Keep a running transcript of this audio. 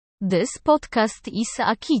This podcast is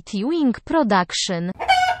a Kitty Wing production.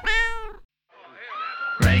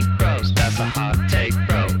 Rank bros, that's a hot take,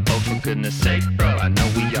 bro. Oh, for goodness sake, bro. I know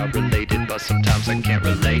we are related, but sometimes I can't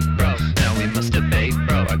relate, bro. Now we must debate,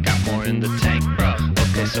 bro. I got more in the tank, bro.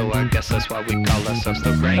 Okay, so I guess that's why we call ourselves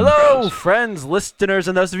the Rank Hello, Bros. friends, listeners,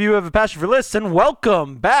 and those of you who have a passion for lists, and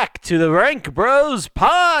welcome back to the Rank Bros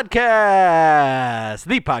podcast,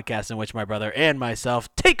 the podcast in which my brother and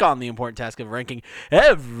myself take on the important task of ranking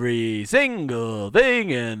every single thing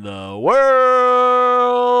in the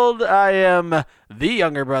world. I am the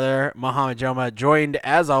younger brother, Muhammad Joma, joined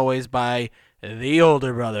as always by the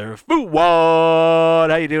older brother, Fuwad.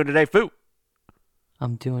 How you doing today, Fu?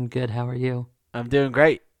 I'm doing good. How are you? I'm doing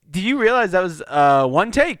great. Do you realize that was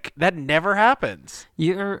one take? That never happens.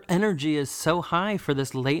 Your energy is so high for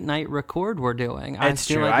this late night record we're doing. It's I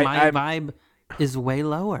feel true. like my vibe is way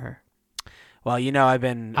lower. Well, you know, I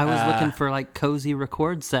was looking for like cozy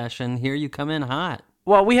record session. Here you come in hot.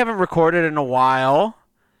 Well, we haven't recorded in a while.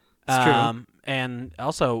 It's true. And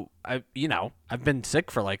also, I've been sick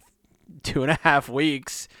for like 2.5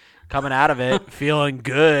 weeks. Coming out of it, feeling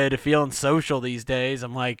good, feeling social these days.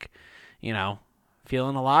 I'm like,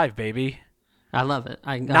 feeling alive, baby. I love it.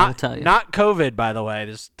 I'll tell you. Not COVID, by the way.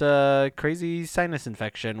 Just crazy sinus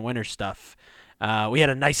infection, winter stuff. We had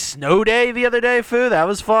a nice snow day the other day, Fu. That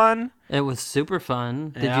was fun. It was super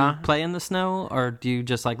fun. Did you play in the snow, or do you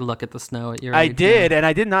just like look at the snow at your I age did, now? and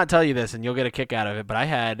I did not tell you this, and you'll get a kick out of it, but I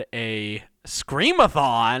had a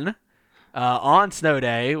Screamathon on Snow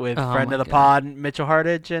Day with friend of the pod, Mitchell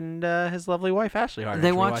Hardage, and his lovely wife, Ashley Hardage.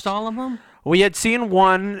 They watched all of them? We had seen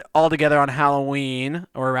one all together on Halloween,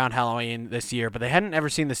 or around Halloween this year, but they hadn't ever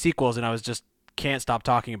seen the sequels, and I was just can't stop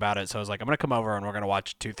talking about it, so I was like, I'm going to come over, and we're going to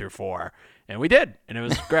watch 2 through 4. And we did, and it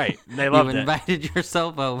was great. And they loved it. You invited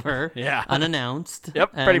yourself over, unannounced.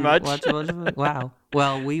 Yep, pretty much. Wow.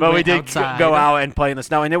 Well, we did outside. Go out and play in the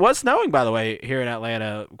snow, and it was snowing, by the way, here in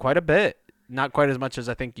Atlanta, quite a bit. Not quite as much as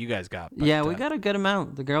I think you guys got. But, yeah, we got a good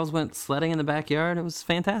amount. The girls went sledding in the backyard. It was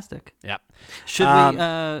fantastic. Yeah. Should we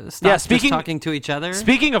stop just talking to each other?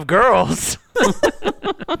 Speaking of girls,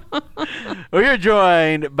 we are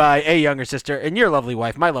joined by a younger sister and your lovely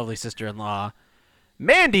wife, my lovely sister-in-law,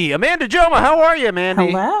 Mandy. Amanda Joma, how are you,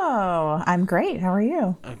 Mandy? Hello. I'm great. How are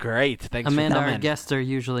you? Great. Thanks Amanda, for coming. our guests are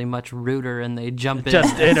usually much ruder, and they jump in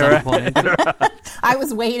Just at some point. I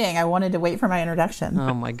was waiting. I wanted to wait for my introduction.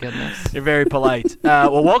 Oh, my goodness. You're very polite.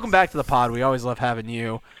 Well, welcome back to the pod. We always love having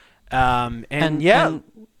you. And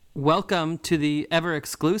welcome to the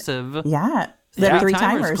ever-exclusive The Three Three Timers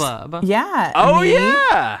Timers Club. Yeah. Oh,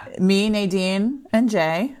 yeah. Me, Nadine, and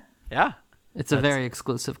Jay. Yeah. It's a very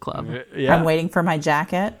exclusive club. Yeah. I'm waiting for my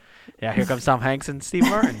jacket. Yeah, here comes Tom Hanks and Steve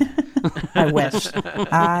Martin. I wish.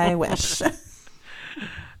 I wish.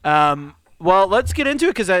 Well, let's get into it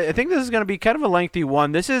because I think this is going to be kind of a lengthy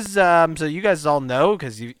one. This is, so you guys all know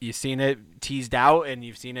because you've seen it teased out and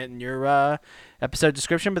you've seen it in your episode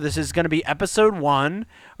description, but this is going to be episode 1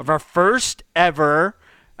 of our first ever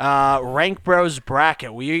Rank Bros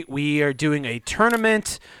Bracket. We are doing a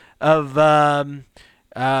tournament of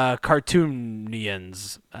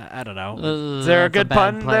cartoonians. I don't know. Is there a good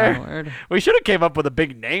pun there? Word. We should have came up with a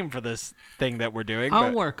big name for this thing that we're doing.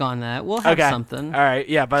 I'll work on that. We'll have something. All right.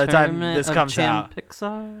 Yeah. By the time Tournament this of comes out,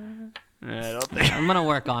 Pixar. I don't think. I'm gonna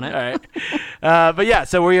work on it. All right. But yeah,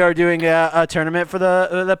 so we are doing a tournament for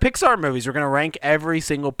the Pixar movies. We're gonna rank every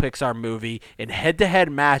single Pixar movie in head-to-head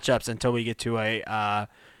matchups until we get to a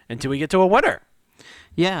winner.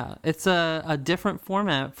 Yeah, it's a different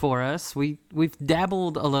format for us. We've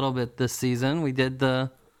dabbled a little bit this season. We did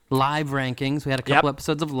the live rankings. We had a couple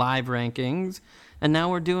episodes of live rankings, and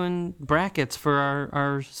now we're doing brackets for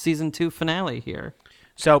our season 2 finale here.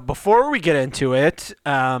 So before we get into it,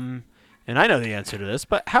 and I know the answer to this,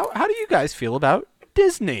 but how do you guys feel about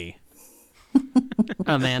Disney?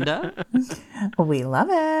 Amanda? We love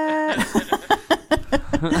it.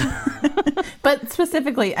 But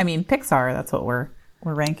specifically, I mean, Pixar, that's what we're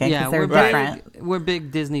ranking because they're different. We're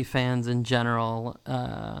big Disney fans in general,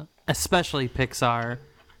 especially Pixar.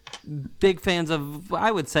 Big fans of,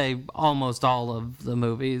 I would say, almost all of the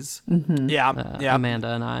movies. Mm-hmm. Yeah. Amanda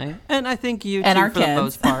and I. And I think you and too, our for kids. the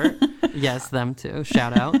most part. Yes, them too.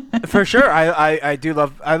 Shout out. For sure. I do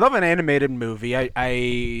love an animated movie.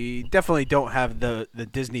 I definitely don't have the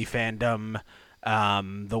Disney fandom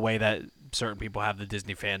the way that certain people have the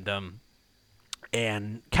Disney fandom,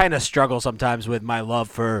 and kind of struggle sometimes with my love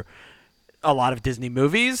for a lot of Disney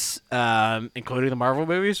movies, including the Marvel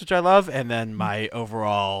movies, which I love, and then my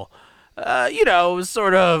overall,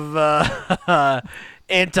 sort of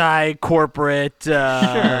anti-corporate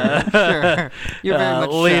Sure. You're very much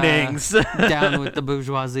leanings. Down with the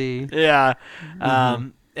bourgeoisie. Yeah.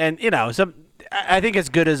 And, I think as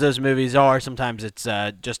good as those movies are, sometimes it's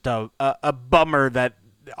just a bummer that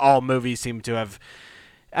all movies seem to have.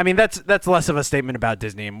 I mean, that's less of a statement about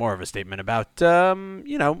Disney and more of a statement about,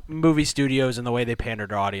 movie studios and the way they pander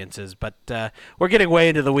to audiences. But we're getting way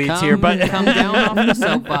into the weeds here. But come down off the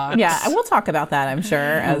soapbox. Yeah, we'll talk about that, I'm sure,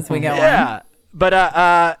 as we go on. Yeah.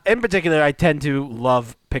 But in particular, I tend to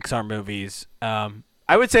love Pixar movies.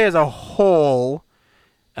 I would say as a whole,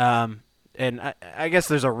 and I guess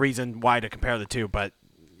there's a reason why to compare the two, but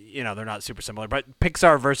they're not super similar. But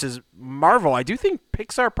Pixar versus Marvel, I do think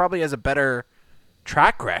Pixar probably has a better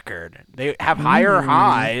track record. They have higher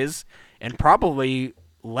highs and probably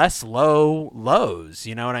less lows.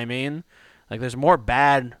 You know what I mean? Like there's more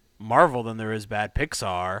bad Marvel than there is bad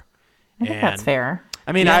Pixar. I think that's fair.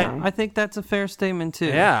 I mean, I think that's a fair statement too.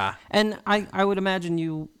 Yeah. And I would imagine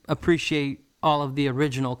you appreciate all of the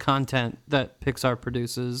original content that Pixar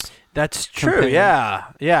produces. That's true.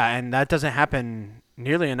 Yeah. And that doesn't happen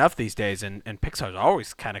nearly enough these days. And Pixar's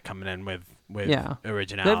always kind of coming in with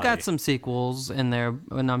originality. They've got some sequels in there,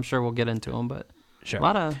 and I'm sure we'll get into them. But sure. a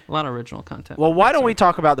lot of original content. Well, why don't we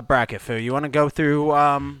talk about the bracket, Fu? You want to go through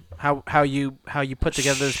how you put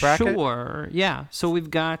together this bracket? Sure. Yeah. So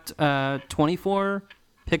we've got 24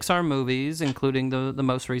 Pixar movies, including the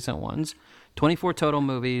most recent ones. 24 total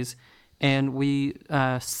movies. And we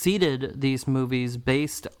seeded these movies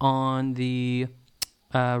based on the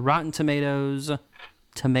Rotten Tomatoes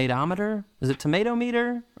tomatometer. Is it tomato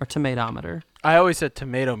meter or tomatometer? I always said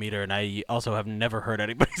tomato meter, and I also have never heard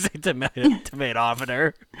anybody say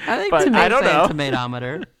tomatometer. I think I don't know.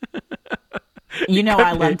 Tomatometer.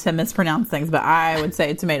 I love to mispronounce things, but I would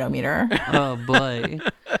say tomato meter. Oh boy.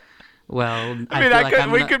 Well,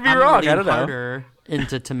 we could be wrong. I don't know. Harder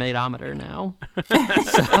into tomatometer now.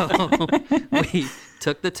 So we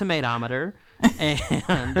took the tomatometer,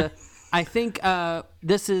 and I think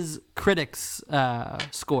this is critics'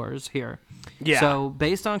 scores here. Yeah. So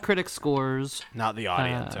based on critics' scores, not the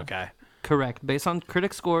audience. Okay. Correct. Based on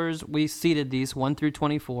critics' scores, we seeded these 1 through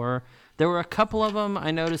 24. There were a couple of them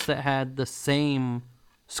I noticed that had the same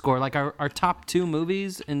score. Like our top two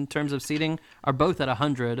movies in terms of seeding are both at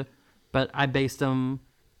 100, but I based them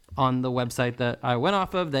on the website that I went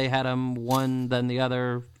off of. They had them one, then the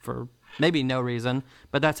other for maybe no reason,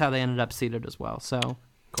 but that's how they ended up seated as well. So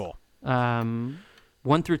cool. 1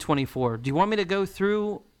 through 24. Do you want me to go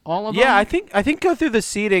through all of them? Yeah, I think go through the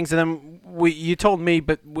seedings, and then you told me,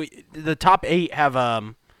 but the top 8 have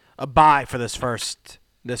a bye for this first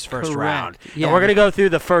round. Yeah. And we're gonna go through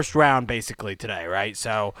the first round basically today, right?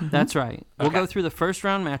 So that's right. We'll go through the first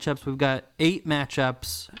round matchups. We've got 8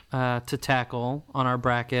 matchups to tackle on our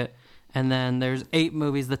bracket, and then there's 8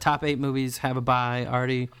 movies. The top 8 movies have a bye,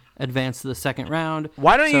 already advanced to the second round.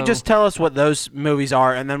 Why don't you just tell us what those movies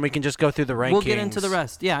are, and then we can just go through the rankings. We'll get into the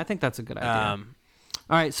rest. Yeah, I think that's a good idea.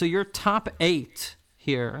 All right, so your top 8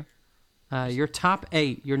 here,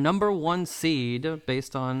 your number 1 seed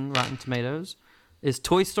based on Rotten Tomatoes is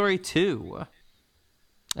Toy Story 2.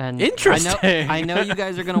 And interesting. I know you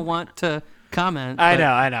guys are going to want to comment. I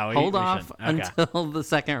know. Hold off until the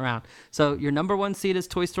second round. So your number 1 seed is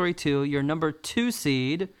Toy Story 2. Your number 2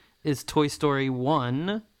 seed is Toy Story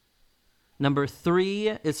 1. Number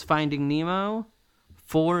 3 is Finding Nemo.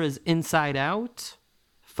 4 is Inside Out.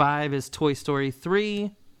 5 is Toy Story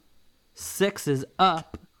 3. 6 is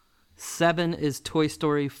Up. 7 is Toy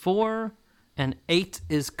Story 4. And 8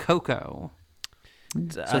 is Coco.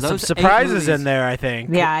 So some surprises in there, I think.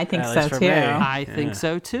 Yeah, I think so too. I think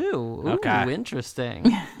so too. Ooh, okay.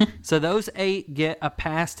 Interesting. So those 8 get a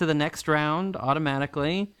pass to the next round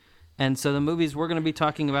automatically. And so the movies we're going to be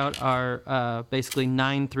talking about are basically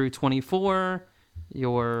 9 through 24,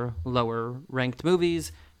 your lower ranked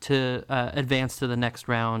movies, to advance to the next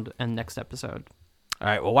round and next episode. All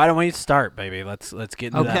right. Well, why don't we start, baby? Let's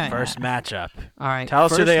get into that first matchup. All right. Tell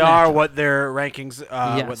us who they are, what their rankings,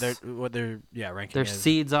 yes. what their ranking their is.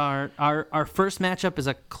 Seeds are. Our first matchup is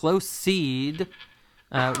a close seed.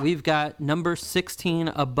 We've got number 16,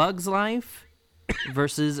 A Bug's Life,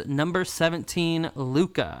 versus number 17,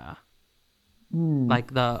 Luca. Like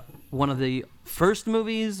one of the first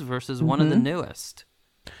movies versus one of the newest.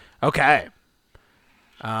 Okay.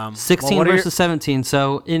 16 versus 17.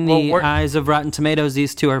 So in the eyes of Rotten Tomatoes,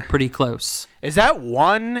 these two are pretty close. Is that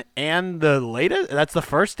one and the latest? That's the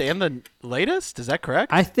first and the latest? Is that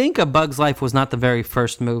correct? I think A Bug's Life was not the very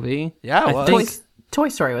first movie. Yeah, it was. Toy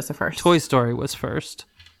Story was the first. Toy Story was first.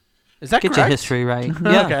 Is that correct? Get your history right.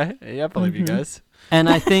 Yeah. Okay. Yeah, I believe you guys. And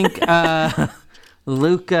I think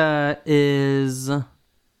Luca is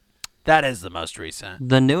That is the most recent.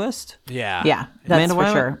 The newest? Yeah. Yeah, that's for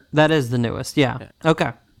sure. That is the newest. Yeah.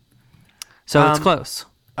 Okay. So it's close.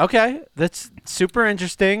 Okay, that's super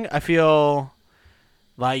interesting. I feel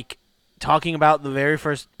like talking about the very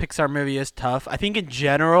first Pixar movie is tough. I think in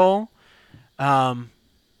general,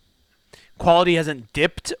 quality hasn't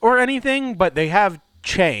dipped or anything, but they have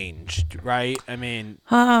changed, right? I mean,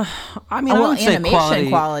 I would say animation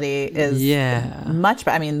quality is much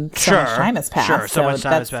better. I mean, so much time has passed. Sure, so much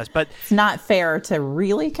time has passed, but it's not fair to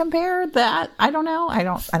really compare that. I don't know. I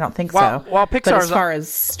don't think so. While Pixar, but as far as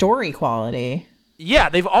story quality, yeah,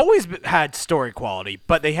 they've always had story quality,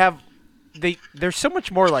 but they're so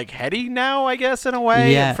much more like heady now, I guess, in a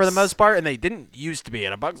way, for the most part, and they didn't used to be.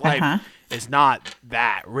 And A Bug's Life is not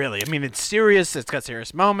that, really. I mean, it's serious. It's got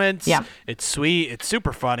serious moments. Yeah. It's sweet. It's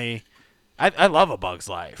super funny. I love A Bug's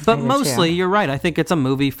Life. But mostly, you're right. I think it's a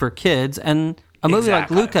movie for kids, and a movie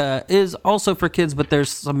like Luca is also for kids, but there's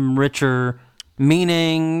some richer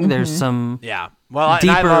meaning. There's some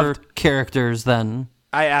deeper characters than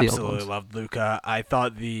I absolutely loved Luca. I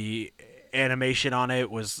thought the animation on it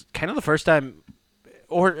was kind of the first time,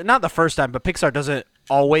 or not the first time, but Pixar doesn't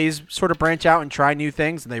always sort of branch out and try new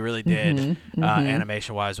things, and they really did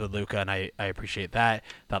animation-wise with Luca, and I appreciate that.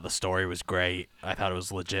 Thought the story was great. I thought it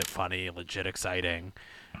was legit funny, legit exciting,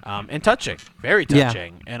 and touching, very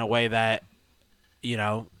touching in a way that,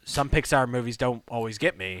 some Pixar movies don't always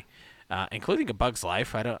get me, including A Bug's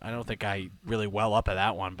Life. I don't think I really well up at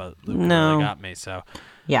that one, but Luca really got me. So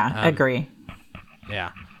agree.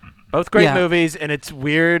 Yeah. Both great movies, and it's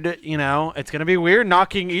weird, it's going to be weird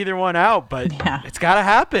knocking either one out, but it's got to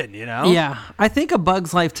happen, Yeah, I think A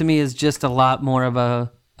Bug's Life to me is just a lot more of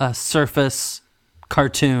a surface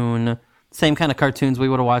cartoon, same kind of cartoons we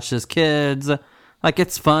would have watched as kids. Like,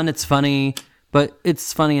 it's fun, it's funny, but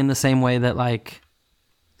it's funny in the same way that, like,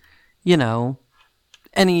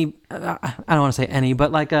 any, I don't want to say any,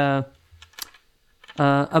 but like a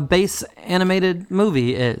base animated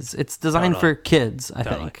movie is. It's designed for kids, I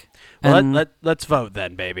think. Well, let's vote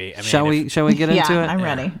then, baby. I mean, shall we get into it? I'm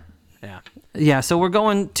ready. Yeah, so we're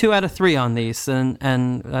going 2 out of 3 on these,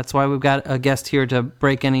 and that's why we've got a guest here to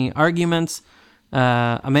break any arguments.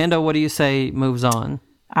 Amanda, what do you say moves on?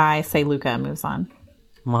 I say Luca moves on.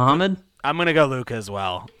 Mohammed? I'm going to go Luca as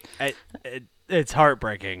well. It's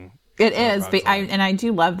heartbreaking. It is, but I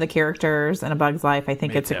do love the characters in A Bug's Life. I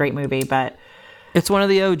think it's a great movie, but it's one of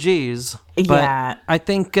the OGs. But I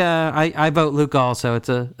think I vote Luca also. It's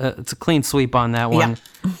a clean sweep on that one.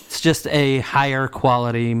 Yeah. It's just a higher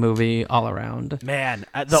quality movie all around. Man,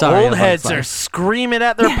 old heads are screaming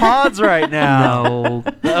at their pods right now. No.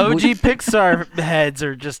 The OG Pixar heads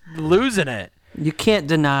are just losing it. You can't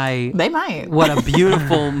deny they might what a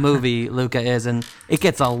beautiful movie Luca is, and it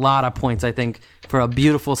gets a lot of points, I think, for a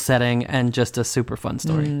beautiful setting and just a super fun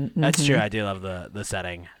story. Mm-hmm. That's true. I do love the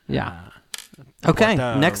setting. Yeah. Okay,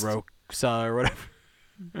 next. Rosa or whatever.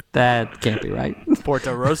 That can't be right.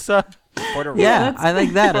 Porto Rosa? Yeah, I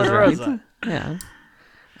think that is right. Rosa. Yeah.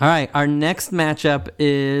 All right, our next matchup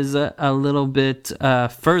is a little bit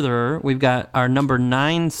further. We've got our number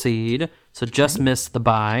 9 seed, so just missed the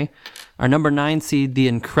bye. Our number 9 seed, The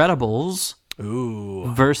Incredibles.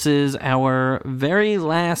 Ooh. Versus our very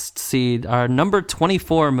last seed, our number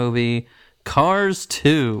 24 movie, Cars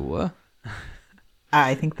 2.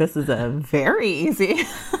 I think this is a very easy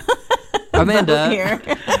Amanda. Here.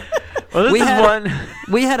 Well,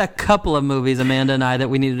 we had a couple of movies, Amanda and I, that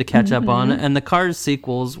we needed to catch up on, and the Cars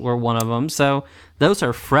sequels were one of them. So those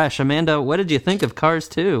are fresh. Amanda, what did you think of Cars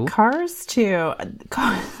 2? Cars 2.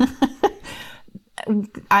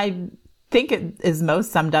 I think it is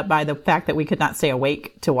most summed up by the fact that we could not stay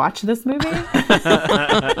awake to watch this movie.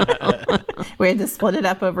 We had to split it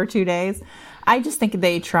up over 2 days. I just think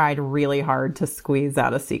they tried really hard to squeeze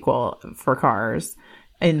out a sequel for Cars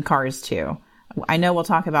in Cars 2. I know we'll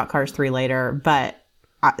talk about Cars 3 later, but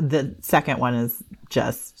the second one is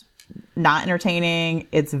just not entertaining.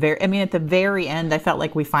 It's at the very end, I felt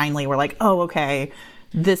like we finally were like, oh, okay,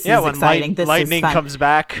 this is exciting. This lightning is fun. Comes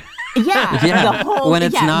back. Yeah. The whole, when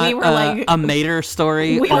it's not we were a Mater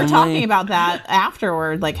story. We were talking about that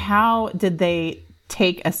afterward. Like, how did they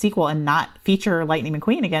take a sequel and not feature Lightning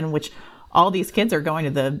McQueen again, which all these kids are going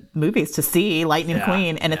to the movies to see Lightning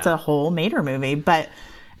McQueen, and it's a whole Mater movie. But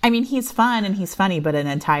I mean, he's fun and he's funny, but an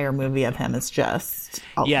entire movie of him is just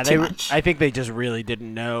too much. I think they just really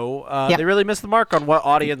didn't know. Yep. They really missed the mark on what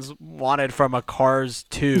audience wanted from a Cars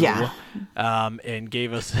 2. Yeah. And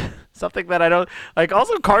gave us something that I don't like.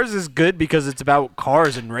 Also, Cars is good because it's about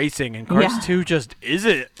cars and racing, and Cars 2 just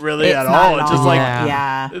isn't really It's at not all. at It's just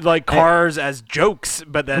all. like Cars as jokes,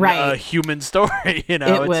 but then a human story. You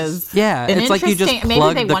know, It was it's like you just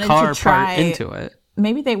plug the car part into it.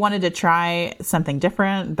 Maybe they wanted to try something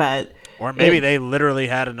different, but or maybe they literally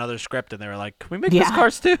had another script and they were like, "Can we make this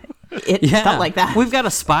Cars 2?" It felt like that. We've got a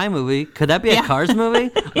spy movie. Could that be a Cars movie?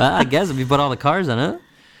 Well, I guess if you put all the cars in it.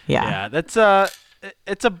 Yeah. That's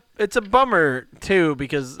it's a bummer too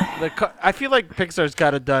because I feel like Pixar's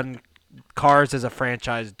got it done Cars as a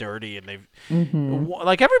franchise dirty, and they've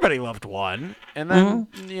like everybody loved one, and then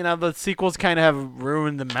the sequels kind of have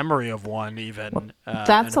ruined the memory of one. Even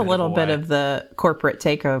that's a little bit of the corporate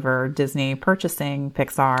takeover, Disney purchasing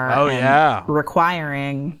Pixar,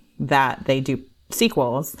 requiring that they do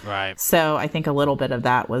sequels. Right. So I think a little bit of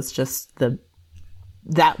that was just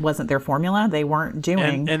that wasn't their formula. They weren't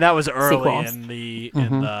doing, and that was early sequels. in the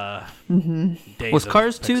days. Was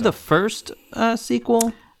Cars 2 the first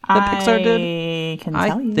sequel that Pixar did?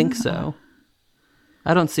 I think so.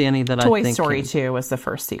 I don't see any that Toy I think. Toy Story 2 was the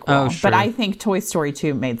first sequel. Oh, sure. But I think Toy Story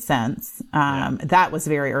 2 made sense. That was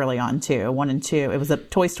very early on, too. 1 and 2. It was a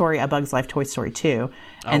Toy Story, A Bug's Life, Toy Story 2.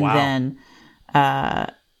 And then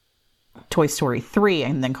Toy Story 3,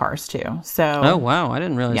 and then Cars 2. So. Oh, wow. I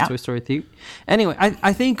didn't realize Toy Story 3. Anyway,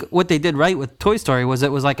 I think what they did right with Toy Story was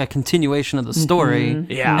it was like a continuation of the story.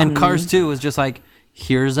 Yeah. And Cars 2 was just like,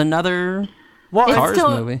 here's another Cars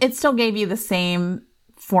movie. It still gave you the same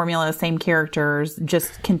formula, the same characters,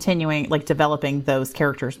 just continuing, like developing those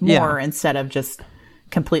characters more instead of just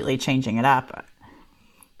completely changing it up.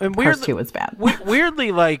 And Cars 2 was bad.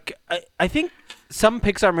 Weirdly, like I think some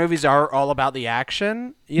Pixar movies are all about the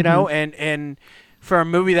action, you know, and for a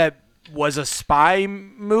movie that was a spy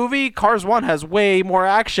movie, Cars 1 has way more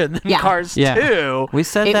action than Cars 2. We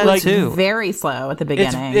said It that was too. very slow at the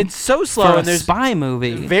beginning. It's so slow, For and there's a spy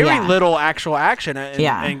movie. very little actual action. And,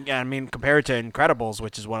 Yeah. and I mean, compared to Incredibles,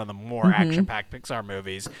 which is one of the more action-packed Pixar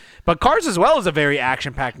movies, but Cars as well is a very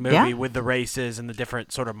action-packed movie with the races and the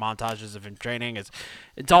different sort of montages of him training.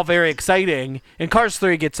 It's all very exciting, and Cars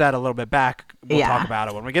 3 gets that a little bit back. We'll talk about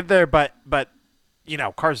it when we get there, but. You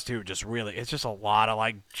know, Cars 2 just really, it's just a lot of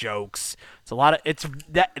like jokes. It's a lot of,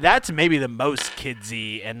 that's maybe the most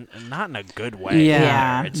kidsy and not in a good way.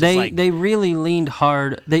 Yeah. It's They really leaned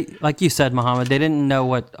hard. They, like you said, Muhammad, they didn't know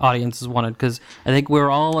what audiences wanted because I think we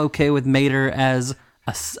were all okay with Mater as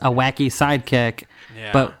a wacky sidekick,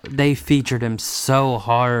 but they featured him so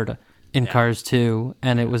hard in Cars 2,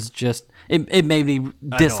 and it was just, it made me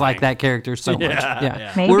dislike that character so much.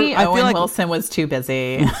 Yeah. Maybe Owen Wilson was too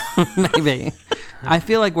busy. Maybe. I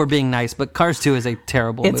feel like we're being nice, but Cars 2 is a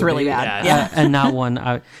terrible movie. It's really bad. And not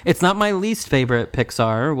one. It's not my least favorite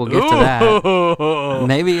Pixar. We'll get to that.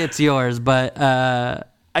 Maybe it's yours, but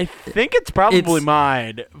I think it's probably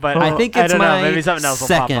mine. But I think it's I don't my know. Maybe something else will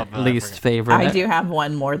pop second up least favorite. I do have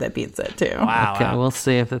one more that beats it, too. Wow. Okay, we'll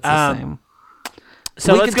see if it's the same.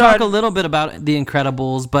 So we let's can go talk ahead. a little bit about The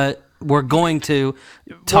Incredibles, but we're going to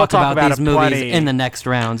talk about these it movies plenty. in the next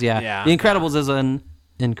rounds. Yeah. The Incredibles is an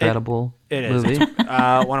incredible movie.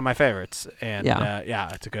 One of my favorites. And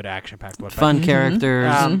it's a good action-packed one. Fun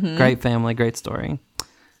characters, great family, great story.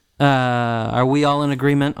 Are we all in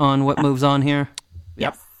agreement on what moves on here?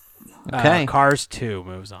 Yep. Okay. Cars 2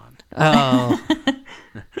 moves on. Oh,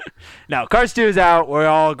 No, Cars 2 is out. We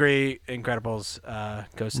all agree Incredibles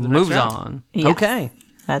goes to the moves next round. on. Yes. Okay.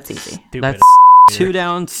 That's easy. Stupid. That's 2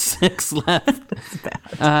 down, 6 left.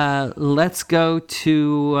 Let's go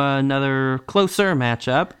to another closer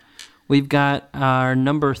matchup. We've got our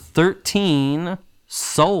number 13,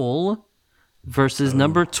 Soul, versus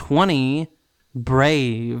number 20,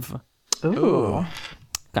 Brave. Ooh.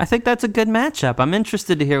 I think that's a good matchup. I'm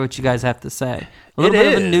interested to hear what you guys have to say. A little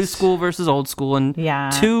bit of a new school versus old school, and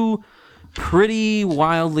two pretty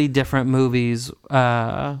wildly different movies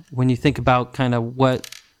when you think about kind of what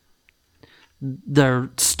their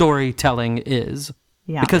storytelling is.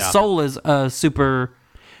 Yeah. Because Soul is a super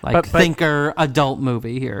thinker adult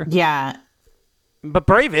movie here. Yeah. But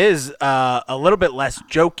Brave is a little bit less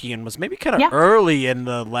jokey and was maybe kind of early in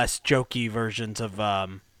the less jokey versions of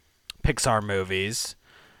Pixar movies.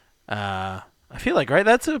 I feel like, right?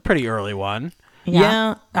 That's a pretty early one.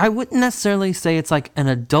 Yeah, I wouldn't necessarily say it's like an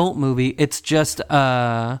adult movie. It's just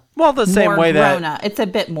Well, Well, the same more way grown that up. It's a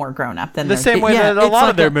bit more grown up than the their- same way Yeah, that a it's lot like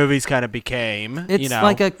of their a- movies kind of became. It's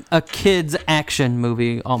like a kid's action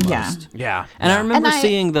movie almost. Yeah. Yeah. And I remember And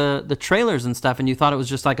seeing the trailers and stuff, and you thought it was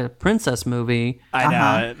just like a princess movie, I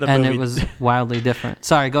know. The and movie, it was wildly different.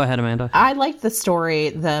 Sorry, go ahead, Amanda. I like the story,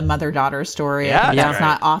 the mother-daughter story. Yeah, I think that's that's right.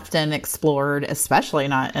 not often explored, especially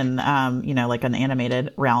not in, like an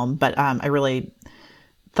animated realm. But I really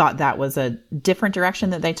thought that was a different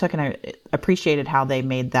direction that they took, and I appreciated how they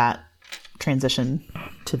made that transition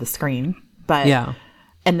to the screen. But Yeah.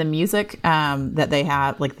 and the music that they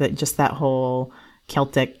have, like just that whole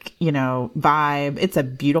Celtic, vibe. It's a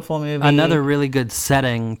beautiful movie. Another really good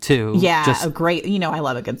setting too. Yeah, Just a great, I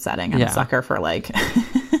love a good setting. I'm Yeah. a sucker for like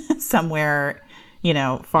somewhere,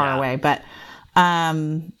 far away. But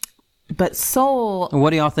Soul,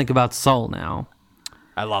 what do y'all think about Soul now?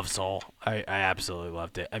 I love Soul. I absolutely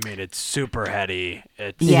loved it. I mean, it's super heady.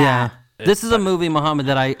 It's Yeah. This is a movie, Muhammad,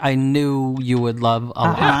 that I knew you would love a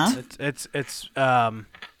lot.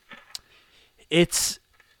 it's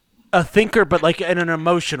a thinker, but like in an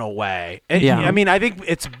emotional way. Yeah. I mean, I think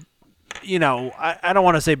it's, I don't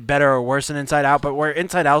want to say better or worse than Inside Out, but where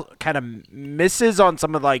Inside Out kind of misses on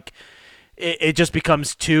some of like, it just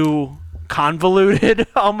becomes too convoluted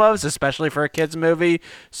almost, especially for a kid's movie.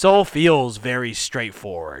 Soul feels very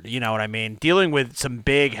straightforward. You know what I mean? Dealing with some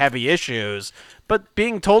big, heavy issues, but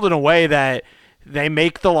being told in a way that they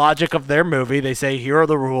make the logic of their movie. They say, here are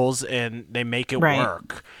the rules, and they make it Right.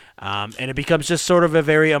 work. And it becomes just sort of a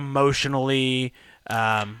very emotionally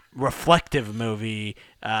reflective movie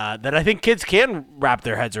that I think kids can wrap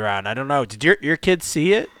their heads around. I don't know. Did your kids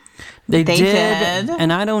see it? They They did, did.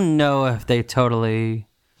 and I don't know if they totally.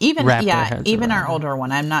 even wrap their heads even our around. older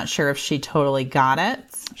one, I'm not sure if she totally got it.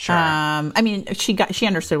 Sure. I mean, she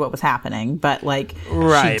understood what was happening, but like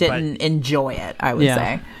Right, she but- didn't enjoy it, I would Yeah.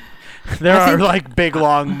 say. There are think- like big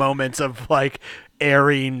long moments of like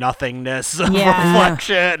airy nothingness of Yeah.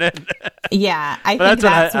 reflection. And Yeah, I But think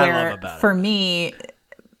that's that's what I where, love about it. for me,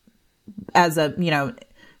 as a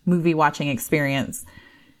movie watching experience,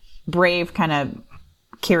 Brave kind of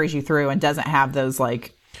carries you through and doesn't have those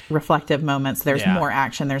like reflective moments. There's Yeah. more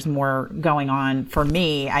action. There's more going on. For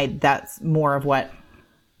me, that's more of what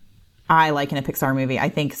I like in a Pixar movie. I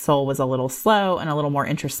think Soul was a little slow and a little more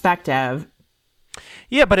introspective.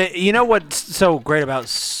 Yeah, but you know what's so great about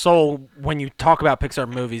Soul when you talk about Pixar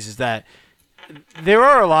movies is that there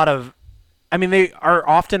are a lot of, I mean, they are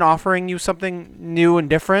often offering you something new and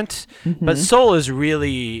different, but Soul is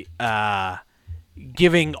really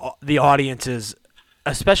giving the audiences,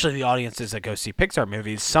 especially the audiences that go see Pixar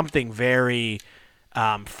movies, something very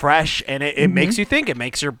fresh, and it makes you think. It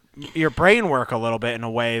makes your brain work a little bit in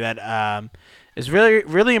a way that is really,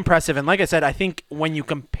 really impressive. And like I said, I think when you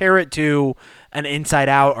compare it to an Inside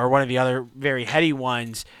Out or one of the other very heady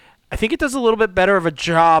ones, I think it does a little bit better of a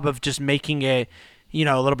job of just making it, a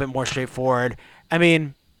little bit more straightforward. I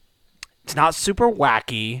mean, it's not super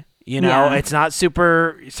wacky, Yeah. it's not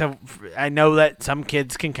super. So I know that some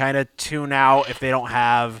kids can kind of tune out if they don't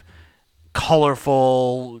have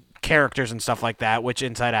colorful characters and stuff like that, which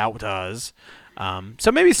Inside Out does.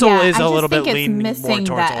 So maybe Soul is I a just little bit think it's leaning more missing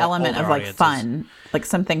towards that element of older like audiences. fun, like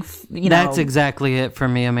something. That's exactly it for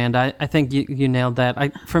me, Amanda. I think you nailed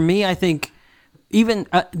that. For me, I think even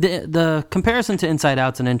the comparison to Inside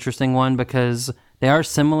Out's an interesting one because they are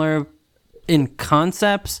similar in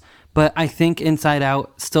concepts, but I think Inside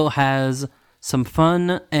Out still has some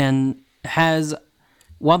fun and has,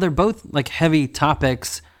 while they're both like heavy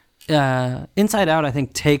topics, Inside Out I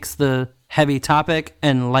think takes the heavy topic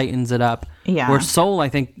and lightens it up. Yeah. Where Soul I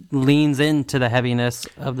think leans into the heaviness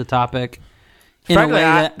of the topic in Frankly, a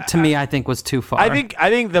way that to me I think was too far. I think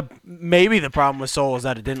maybe the problem with Soul is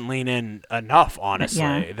that it didn't lean in enough. Honestly,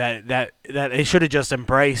 Yeah. that it should have just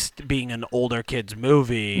embraced being an older kids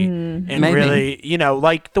movie and Maybe. really,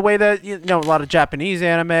 like the way that a lot of Japanese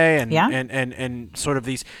anime and Yeah. and sort of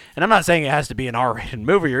these. And I'm not saying it has to be an R-rated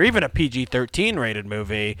movie or even a PG-13 rated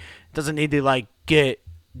movie. It doesn't need to like get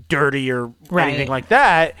dirty or Right. anything like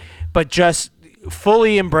that, but just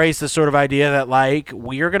fully embrace the sort of idea that like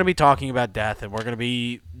we are going to be talking about death and we're going to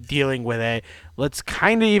be dealing with it. Let's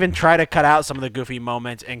kind of even try to cut out some of the goofy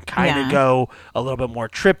moments and kind of Yeah. go a little bit more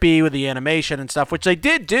trippy with the animation and stuff, which they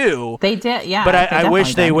did do. They did, yeah. But I wish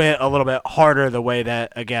definitely they did. went a little bit harder the way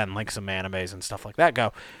that, again, like some animes and stuff like that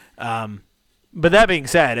go. But that being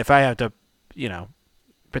said, if I have to,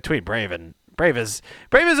 between Brave is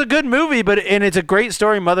a good movie, and it's a great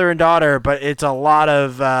story, mother and daughter, but it's a lot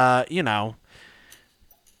of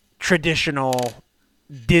traditional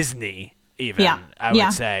Disney even, Yeah. I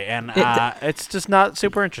would say. And it's just not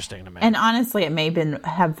super interesting to me. And honestly, it may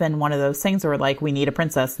have been one of those things where, like, we need a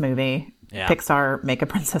princess movie. Yeah. Pixar, make a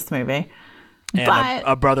princess movie. And but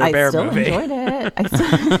a Brother Bear movie. I still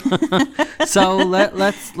enjoyed it. So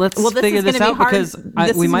let's figure this out because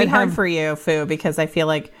we might hard have for you, Fu, because I feel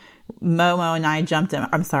like Momo and I jumped in.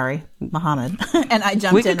 I'm sorry, Muhammad, and I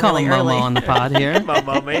jumped we in can call really him early. Momo on the pod here.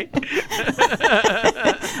 Momo, mate.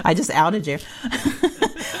 I just outed you.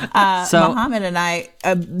 So Muhammad and I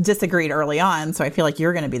disagreed early on, so I feel like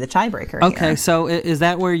you're going to be the tiebreaker. okay, here. so is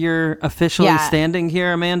that where you're officially standing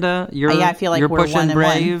here, Amanda? I feel like you're we're pushing 1-1.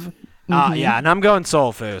 Brave. Yeah, and I'm going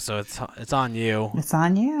Soul Fu, so it's on you. It's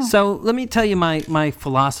on you. So let me tell you my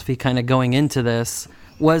philosophy kind of going into this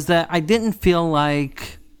was that I didn't feel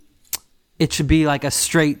like it should be like a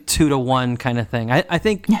straight 2-1 kind of thing. I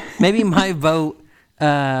think maybe my vote,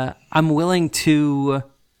 I'm willing to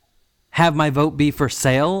have my vote be for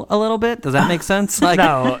sale a little bit. Does that make sense? Like,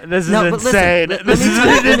 No, this is but insane. Listen, This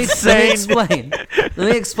is insane. Let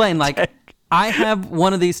me explain. Like, I have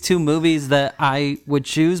one of these two movies that I would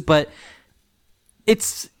choose, but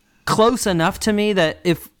it's close enough to me that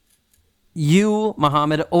if you,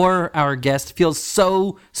 Muhammad, or our guest feels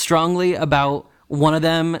so strongly about one of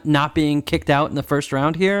them not being kicked out in the first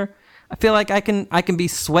round here, I feel like I can be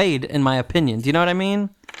swayed in my opinion. Do you know what I mean?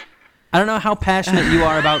 I don't know how passionate you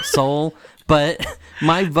are about Soul, but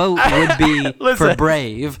my vote would be for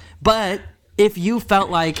Brave. But if you felt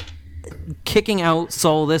like kicking out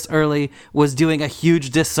Soul this early was doing a huge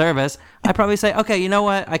disservice, I'd probably say, okay, you know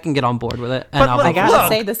what? I can get on board with it. And I gotta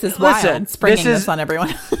say, this is wild. Springing this on everyone.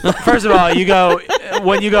 First of all,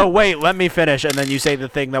 when you go, wait, let me finish, and then you say the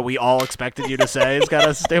thing that we all expected you to say. It's kind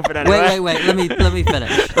of stupid anyway. Wait. Let me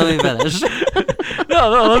finish. No,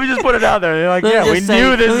 let me just put it out there. You're like, yeah, we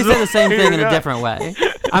knew this. Let me say the same thing in a different way.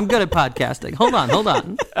 I'm good at podcasting. Hold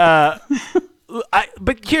on.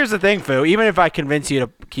 But here's the thing, Fu. Even if I convince you to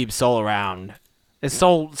keep Soul around, is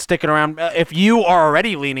Soul sticking around? If you are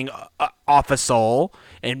already leaning off of Soul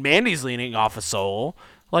and Mandy's leaning off of Soul,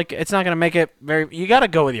 like, it's not going to make it very. You got to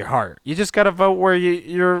go with your heart. You just got to vote where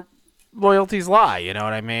your loyalties lie. You know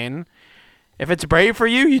what I mean? If it's brave for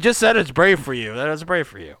you, you just said it's brave for you. That is brave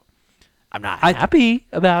for you. I'm not happy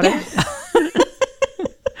about it.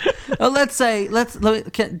 Well,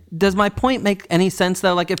 does my point make any sense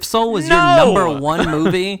though? Like, if Soul was your number one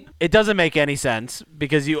movie, it doesn't make any sense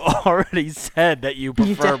because you already said that you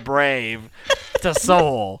prefer Brave to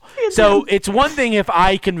Soul. So it's one thing if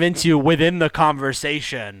I convince you within the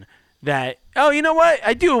conversation that, oh, you know what,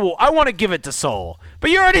 I want to give it to Soul, but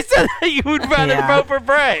you already said that you would rather vote for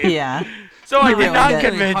Brave. Yeah. So I did not it's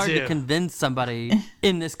convince hard you. to convince somebody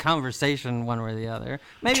in this conversation one way or the other.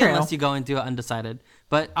 Maybe True. unless you go into it undecided.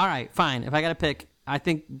 But all right, fine. If I got to pick, I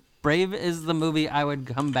think Brave is the movie I would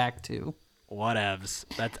come back to. Whatevs.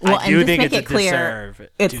 I do just think make it's it clear,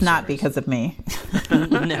 it's not because of me.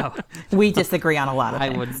 No, We disagree on a lot of I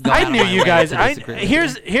things. would. Go I out of knew my you way guys. to disagree with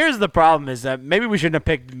you. Here's the problem is that maybe we shouldn't have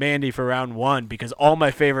picked Mandy for round one because all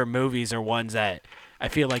my favorite movies are ones that I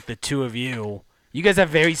feel like the two of you guys have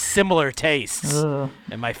very similar tastes,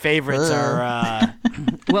 and my favorites are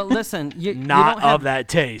Well, listen, you not don't have, of that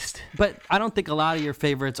taste. But I don't think a lot of your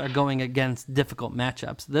favorites are going against difficult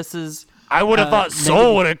matchups. This is. I would have thought maybe-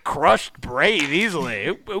 Soul would have crushed Brave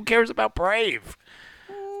easily. Who cares about Brave?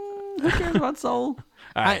 Who cares about Soul?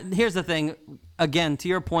 All right. Here's the thing. Again, to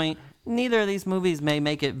your point, neither of these movies may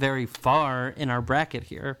make it very far in our bracket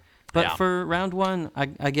here. But Yeah. for round one,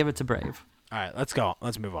 I give it to Brave. All right, let's go.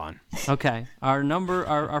 Let's move on. Okay.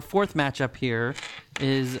 Our fourth matchup here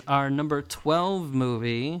is our number 12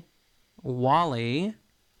 movie, Wall-E,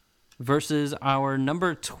 versus our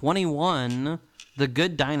number 21, The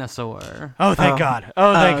Good Dinosaur. Oh, thank God.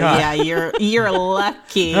 Oh, thank God. Yeah, you're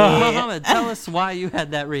lucky. Mohammed, tell us why you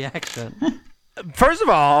had that reaction. First of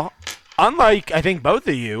all, unlike I think both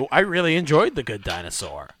of you, I really enjoyed The Good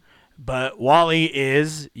Dinosaur. But Wall-E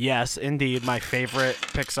is, yes, indeed, my favorite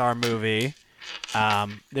Pixar movie.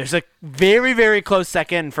 There's a very, very close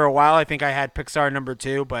second. For a while, I think I had Pixar number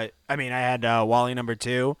 2, but I had Wall-E number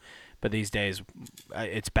 2. But these days,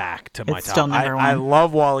 it's back to my It's top. still number I one.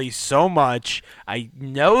 love Wall-E so much. I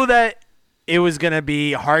know that it was going to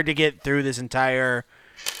be hard to get through this entire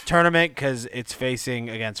tournament because it's facing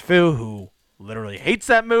against Fu, who literally hates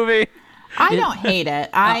that movie. I don't hate it.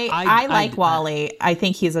 I like Wall-E. I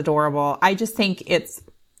think he's adorable. I just think it's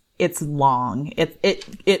long.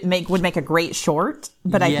 It would make a great short,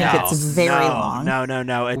 but I think it's very long.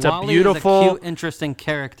 No. It's Wall-E a beautiful, is a cute, interesting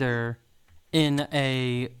character in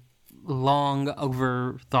a long,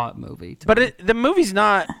 overthought movie. But the movie's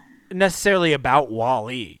not necessarily about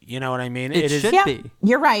Wall-E. You know what I mean? It should Yeah, be.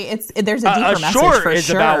 you're right. There's a deeper a message short for is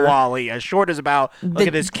sure. about Wall-E. A short is about look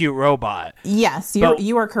at this cute robot. Yes,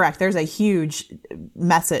 you are correct. There's a huge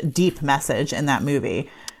deep message in that movie.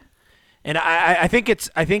 And I think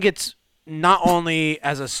it's not only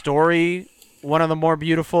as a story one of the more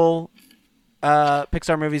beautiful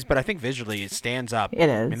Pixar movies, but I think visually it stands up. It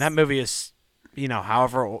is. I mean, that movie is,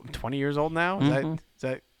 however old, 20 years old now. Is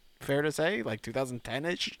that fair to say? Like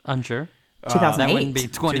 2010-ish? Unsure. 2008. That wouldn't be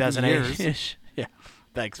 20 years. 2008-ish. Yeah.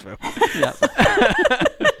 Thanks, Phil. Yeah.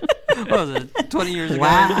 What was it? 20 years ago?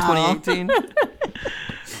 Wow. 2018?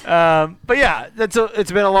 But yeah,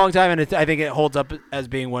 it's been a long time, and I think it holds up as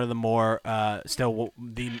being one of the more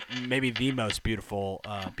maybe the most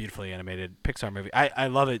beautifully animated Pixar movie. I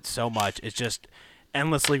love it so much. It's just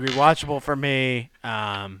endlessly rewatchable for me.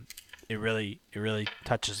 It really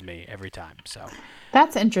touches me every time. So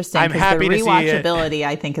That's interesting. I'm 'cause happy the to see it. rewatchability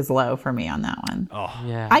I think is low for me on that one. Oh,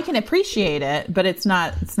 Yeah. I can appreciate it, but it's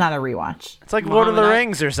not a rewatch. it's like Lord of the Muhammad,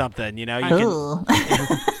 Rings or something. You can. Ugh.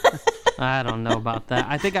 I don't know about that.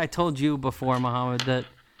 I think I told you before, Muhammad, that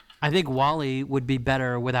I think Wall-E would be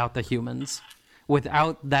better without the humans.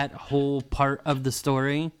 Without that whole part of the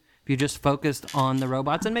story, if you just focused on the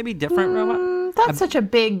robots and maybe different robots. That's such a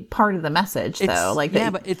big part of the message, though.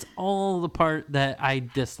 But it's all the part that I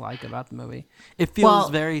dislike about the movie. It feels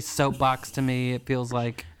very soapbox to me. It feels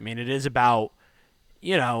like... I mean, it is about,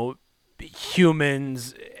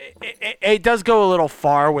 humans. It does go a little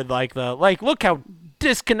far with look how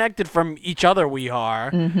disconnected from each other we are.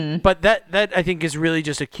 Mm-hmm. But that I think is really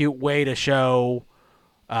just a cute way to show,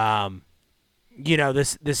 this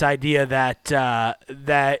idea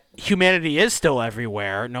that humanity is still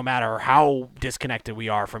everywhere, no matter how disconnected we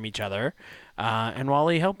are from each other. And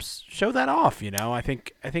Wall-E helps show that off. I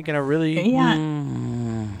think in a really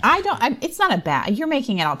it's not a bad. You're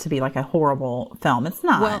making it out to be like a horrible film. It's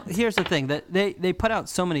not. Well, here's the thing that they put out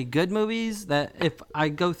so many good movies that if I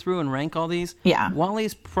go through and rank all these,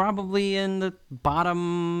 Wall-E's probably in the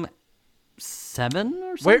bottom 7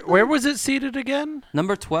 or something. Where was it seated again?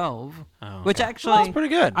 Number 12, which okay. actually That's pretty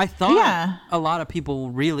good. I thought a lot of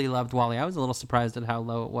people really loved Wall-E. I was a little surprised at how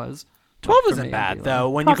low it was. 12 For isn't me, bad anyway. though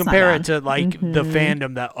when you 12's not compare it bad. to the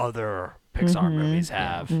fandom that other Pixar movies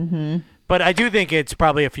have. But I do think it's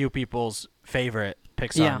probably a few people's favorite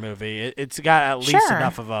Pixar movie. It's got at least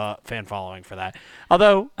enough of a fan following for that.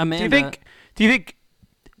 Although, Amanda, do you think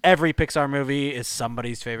every Pixar movie is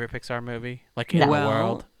somebody's favorite Pixar movie, like in the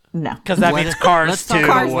world? No. Because that means Cars Let's 2. talk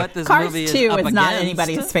about what this Cars movie 2 is up is not against.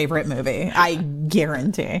 anybody's favorite movie. I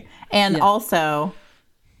guarantee. And also,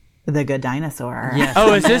 The Good Dinosaur. Yes,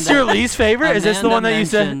 Oh, is this your least favorite? Is this the Amanda one that you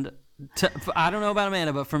said? mentioned- I don't know about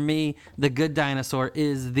Amanda, but for me, The Good Dinosaur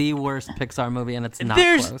is the worst Pixar movie, and it's not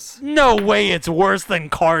There's close. no way it's worse than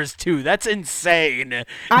Cars 2. That's insane.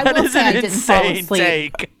 I That will is say an I didn't fall insane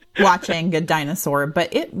asleep take. watching Good Dinosaur,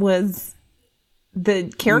 but it was...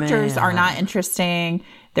 The characters are not interesting.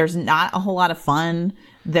 There's not a whole lot of fun.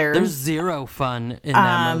 There's zero fun in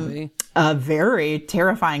that movie. A very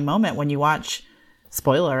terrifying moment when you watch,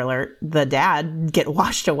 spoiler alert, the dad get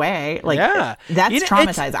washed away. That's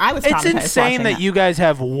traumatizing. I was traumatized. It's insane that you guys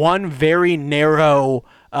have one very narrow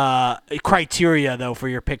criteria though for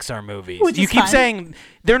your Pixar movies. Which You is keep fun. saying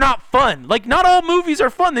they're not fun. Like not all movies are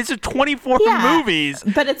fun. These are 24 movies.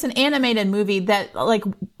 But it's an animated movie that, like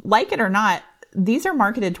it or not, these are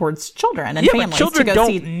marketed towards children and families but children to go don't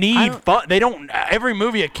see. need fun. They don't. Every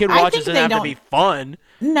movie a kid watches doesn't have to be fun.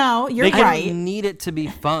 No, you're They can- right. I need it to be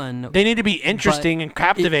fun. They need to be interesting and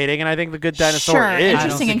captivating, and I think The Good Dinosaur Sure, is. interesting I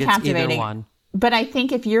and don't think it's either captivating. one. But I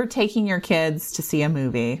think if you're taking your kids to see a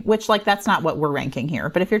movie, which that's not what we're ranking here,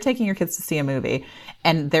 but if you're taking your kids to see a movie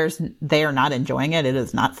and they are not enjoying it, it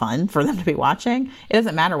is not fun for them to be watching. It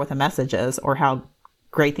doesn't matter what the message is or how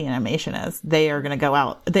great the animation is. They are going to go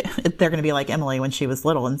out. They're going to be like Emily when she was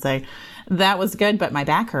little and say, "That was good, but my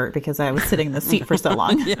back hurt because I was sitting in the seat for so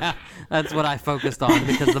long." Yeah, that's what I focused on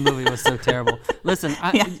because the movie was so terrible. Listen,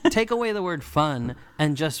 take away the word fun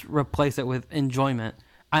and just replace it with enjoyment.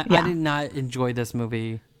 I did not enjoy this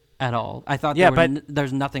movie at all. I thought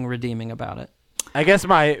there's nothing redeeming about it. I guess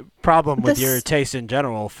my problem with your taste in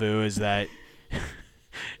general, Fu, is that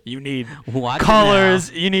you need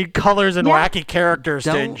colors. You need colors and wacky characters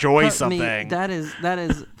to enjoy something. That is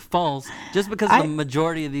false. Just because the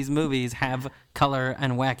majority of these movies have color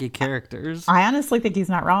and wacky characters. I honestly think he's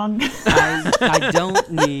not wrong. I don't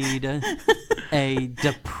need a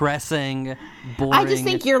depressing, boring, I just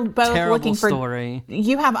think you're both terrible looking for. story.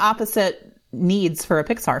 You have opposite needs for a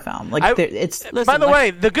Pixar film. Like it's. Listen, by the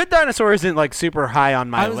way, The Good Dinosaur isn't like super high on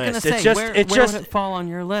my I was list. gonna say, It's just where it's would just it fall on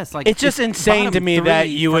your list? Like, it's just insane to bottom me that 3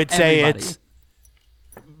 you for would say everybody. it's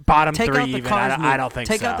bottom Take 3 out the even. Cars I don't think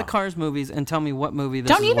Take so. out the Cars movies and tell me what movie this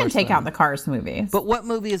Don't is even worse take than. out the Cars movies. But what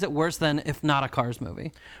movie is it worse than if not a Cars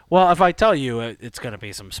movie? Well, if I tell you, it's going to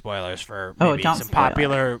be some spoilers for maybe don't some spoil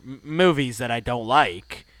popular movies that I don't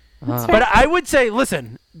like. But I would say,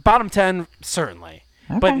 listen, bottom 10 certainly,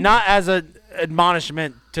 but Okay. not as an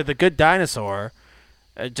admonishment to The Good Dinosaur.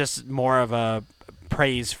 Just more of a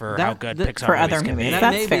praise for how good Pixar for movies other can movies. be. That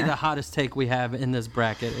That's may fair. be the hottest take we have in this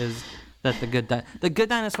bracket is that the Good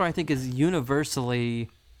Dinosaur, I think, is universally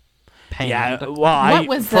panned. Yeah, well, What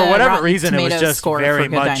was for the whatever Rotten reason, it was Tomatoes just score for very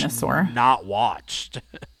Good much Dinosaur? not watched.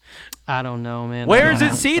 I don't know, man. Where I is don't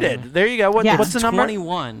it know. seated? There you go. Yeah. What's the number?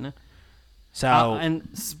 21. So And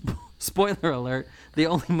spoiler alert, the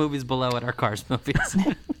only movies below it are Cars movies.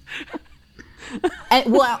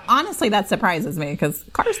 Well, honestly, that surprises me because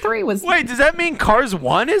Cars 3 was. wait, does that mean Cars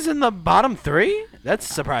 1 is in the bottom 3? That's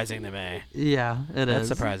surprising to me. Yeah, it That's is.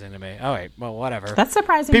 surprising to me. All right, well, whatever. That's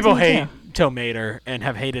surprising. People to me, hate too. Tow Mater and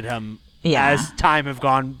have hated him Yeah. as time have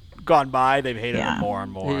gone by. They've hated Yeah. him more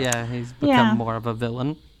and more. Yeah, he's become Yeah. more of a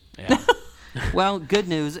villain. Yeah. Well, good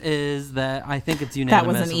news is that I think it's That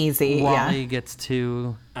unanimous. was an easy, Wally yeah. gets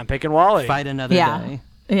to I'm picking Wally. fight another Yeah. day.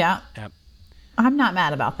 Yeah. Yep. I'm not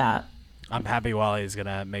mad about that. I'm happy Wally's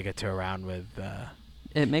gonna make it to a round with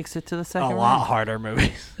It makes it to the a second lot round. harder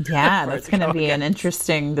movies. Yeah, For it that's to going to go be an against.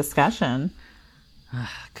 interesting discussion.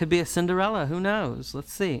 Could be a Cinderella. Who knows?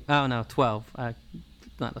 Let's see. Oh, no, 12.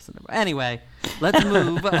 Not a Cinderella. Anyway, let's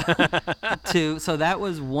move to... So that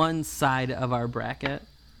was one side of our bracket.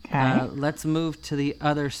 Okay. Let's move to the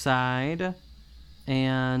other side.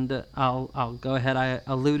 And I'll go ahead. I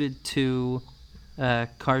alluded to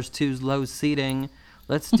Cars 2's low seating.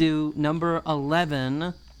 Let's do number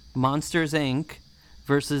 11, Monsters, Inc.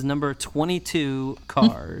 versus number 22,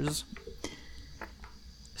 Cars.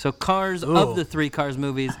 So Cars, of the 3 Cars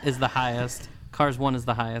movies, is the highest. Cars 1 is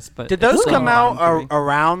the highest. But Did it's those still come out bottom 3.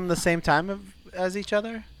 around the same time as each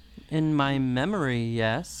other? In my memory,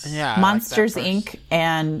 yes. Yeah. I like that Monsters, first. Inc.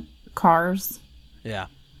 and Cars. Yeah.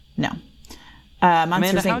 No. Amanda,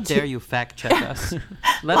 Monsters, how Inc. dare you fact check us?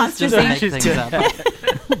 Let us Monsters, just Inc. make She's things good.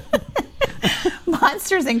 up.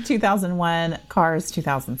 Monsters, Inc. 2001, Cars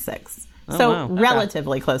 2006. So wow.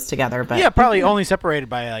 relatively close together, but Yeah, probably only separated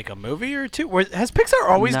by like a movie or two. Has Pixar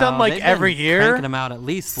always No, done like they've been every year? cranking them out at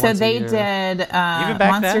least so once a they year. did back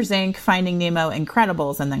Monsters, then? Inc., Finding Nemo,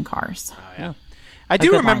 Incredibles, and then Cars. I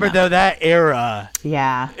do good remember lineup. though that era.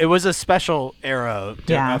 Yeah. It was a special era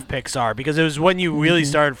Yeah. of Pixar because it was when you really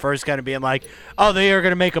started first kind of being like, oh, they are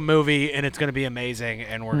going to make a movie and it's going to be amazing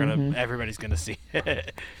and we're gonna everybody's going to see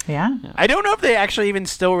it. Yeah. I don't know if they actually even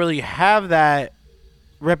still really have that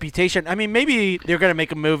reputation. I mean, maybe they're going to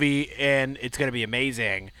make a movie and it's going to be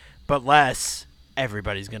amazing, but less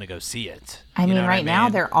everybody's going to go see it. I You mean, know what right now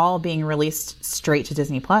mean? they're all being released straight to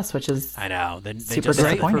Disney Plus, which is I know. They super just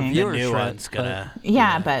Great for disappointing. the new viewership, one's but- gonna.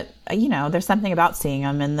 yeah, but there's something about seeing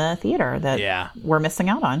them in the theater that Yeah. we're missing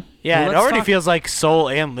out on. Yeah, Well, it let's already talk- feels like Soul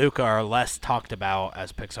and Luca are less talked about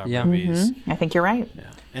as Pixar Yeah. movies. I think you're right.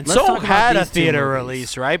 And Let's Soul talk about had a these two theater movies.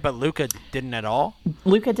 release, right? But Luca didn't at all.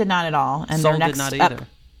 Luca did not at all, and Soul their did next not up, either.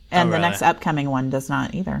 and Oh, the really? next upcoming one does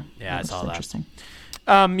not either. Yeah, I Which saw is that. Interesting.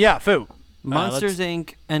 Yeah, Foo. Monsters,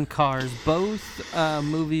 Inc. and Cars, both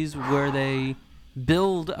movies where they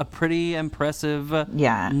build a pretty impressive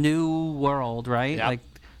Yeah. new world, right? Yep, Like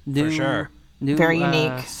new, sure. new Very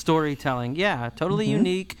unique. storytelling. Yeah, totally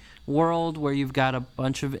unique world where you've got a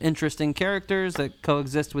bunch of interesting characters that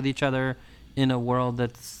coexist with each other in a world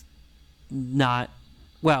that's not.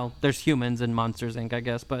 Well, there's humans in Monsters, Inc., I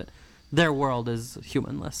guess, but their world is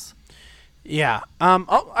humanless. Yeah.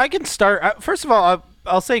 I can start. First of all,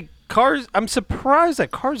 I'll say Cars. I'm surprised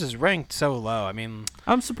that Cars is ranked so low. I mean,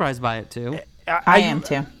 I'm surprised by it too. I am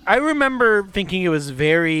too. I remember thinking it was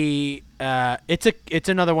very. It's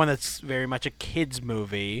another one that's very much a kids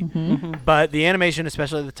movie, but the animation,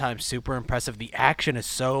 especially at the time, super impressive. The action is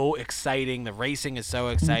so exciting. The racing is so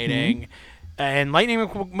exciting, and Lightning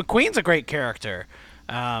McQueen's a great character.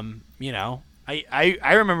 I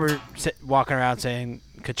remember walking around saying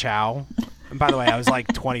 "ka-chow." And by the way, I was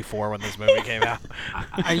like 24 when this movie came out.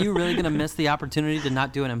 Are you really going to miss the opportunity to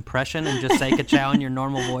not do an impression and just say ka-chow in your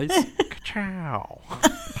normal voice? Ka-chow.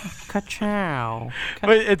 Ka-chow.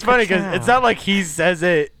 But it's funny because it's not like he says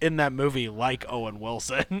it in that movie like Owen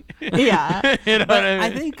Wilson. Yeah. You know what I mean? I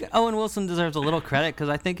think Owen Wilson deserves a little credit because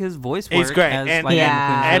I think his voice work He's great. as And- Lightning Yeah.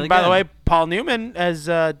 McQueen is And really by the good. way, Paul Newman as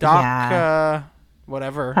Doc, Yeah.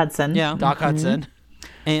 whatever. Hudson. Yeah. Doc Hudson.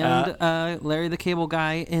 And Larry the Cable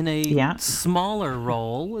Guy in a smaller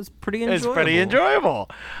role was pretty enjoyable. It's pretty enjoyable.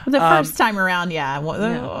 The first time around, we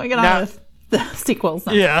get on with the sequels.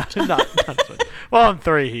 Yeah, not well, in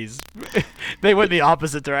 3, they went the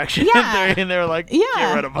opposite direction. Yeah. In 3, and they were like,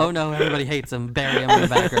 get rid of him. Oh no, everybody hates him. Bury him in the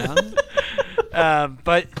background.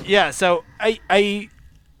 But yeah, so I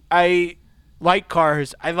like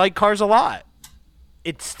Cars. I like Cars a lot.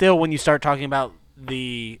 It's still, when you start talking about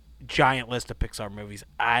the giant list of Pixar movies,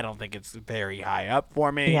 I don't think it's very high up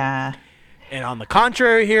for me. Yeah. And on the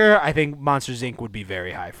contrary here, I think Monsters, Inc. would be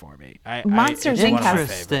very high for me. Monsters, Inc. has...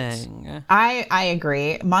 Interesting. I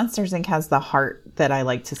agree. Monsters, Inc. has the heart that I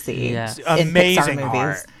like to see in amazing Pixar movies.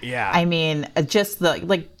 heart. Yeah. I mean, just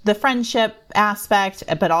the friendship aspect,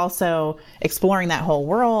 but also exploring that whole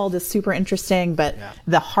world is super interesting. But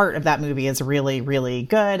the heart of that movie is really, really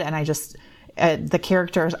good. And I just, the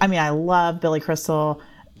characters, I mean, I love Billy Crystal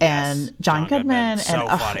and John Goodman, so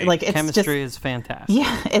and funny. It's chemistry is fantastic.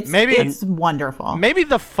 Yeah, it's wonderful. Maybe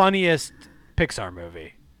the funniest Pixar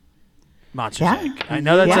movie, Monsters Inc. I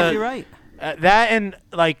know that's you're right. That and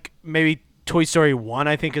maybe Toy Story 1,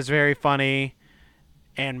 I think, is very funny,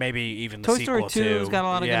 and maybe even the Toy sequel Story 2 has got a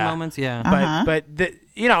lot of good moments. Yeah, but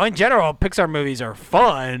in general, Pixar movies are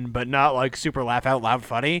fun, but not super laugh out loud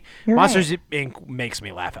funny. Monsters Inc. makes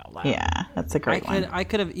me laugh out loud. Yeah, that's a great one. I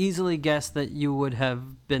could have easily guessed that you would have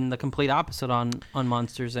been the complete opposite on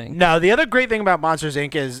Monsters Inc. No, the other great thing about Monsters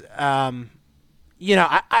Inc. is, I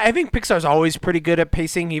think Pixar's always pretty good at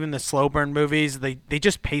pacing, even the slow burn movies. They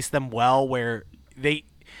just pace them well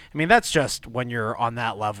that's just when you're on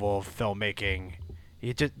that level of filmmaking.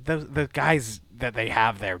 You just the guys that they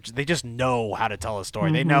have there, they just know how to tell a story.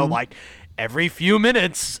 Mm-hmm. They know every few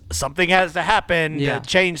minutes something has to happen to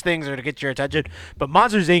change things or to get your attention. But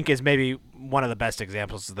Monsters Inc. is maybe one of the best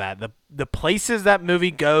examples of that. The places that movie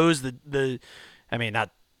goes, not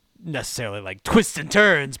necessarily twists and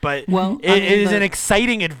turns, but it is an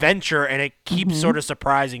exciting adventure, and it keeps sort of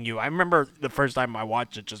surprising you. I remember the first time I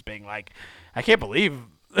watched it just being I can't believe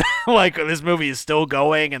this movie is still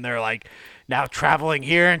going, and they're now traveling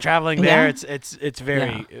here and traveling there. It's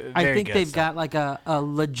very I think good they've stuff. got a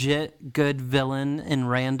legit good villain in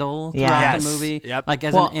Randall throughout the movie. Yep.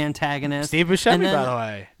 As an antagonist. Steve Buscemi, by the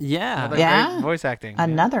way. Yeah. Great voice acting.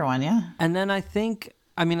 Another one, And then I think,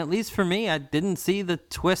 at least for me, I didn't see the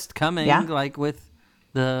twist coming, with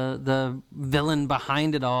the villain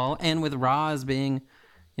behind it all, and with Roz being,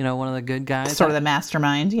 one of the good guys. Sort of the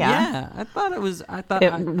mastermind, Yeah, I thought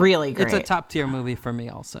really great. It's a top tier movie for me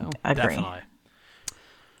also. Agree. Definitely.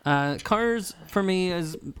 Cars for me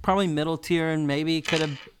is probably middle tier, and maybe could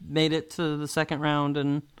have made it to the second round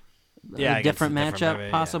and a different matchup movie,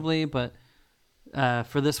 possibly, but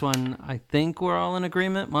for this one, I think we're all in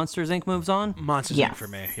agreement. Monsters Inc. moves on. Monsters Inc. for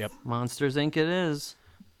me. Yep. Monsters Inc. it is.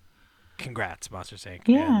 Congrats, Monsters Inc.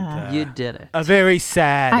 Yeah. And, you did it. A very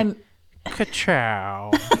sad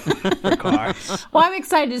ka-chow for Cars. Well, I'm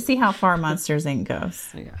excited to see how far Monsters Inc.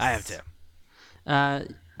 goes. Yes. I have to.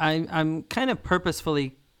 I'm kind of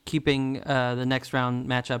purposefully keeping the next round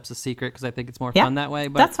matchups a secret because I think it's more fun that way.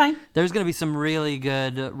 But that's fine. There's going to be some really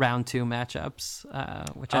good round 2 matchups,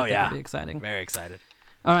 which I think will be exciting. Very excited.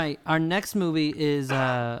 All right, our next movie is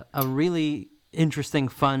a really interesting,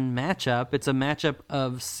 fun matchup. It's a matchup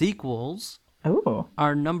of sequels. Ooh.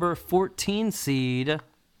 Our number 14 seed,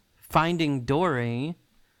 Finding Dory,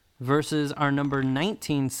 versus our number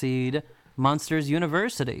 19 seed, Monsters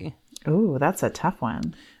University. Ooh, that's a tough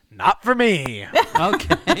one. Not for me.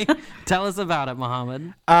 Okay. Tell us about it,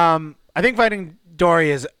 Mohammed. I think Finding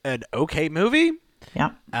Dory is an okay movie.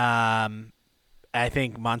 Yep. I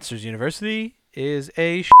think Monsters University is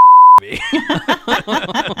a movie.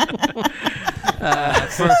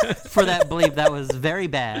 For that bleep, that was very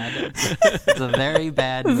bad. It's a very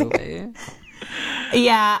bad movie.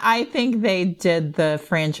 Yeah, I think they did the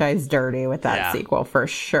franchise dirty with that sequel for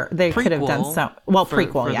sure. They could have done so well.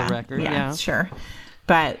 Prequel, for the record, yeah, sure.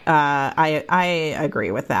 But I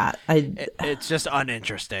agree with that. It's just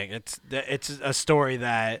uninteresting. It's a story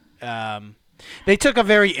that they took a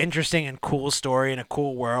very interesting and cool story in a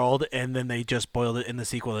cool world, and then they just boiled it in the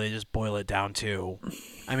sequel. They just boil it down to.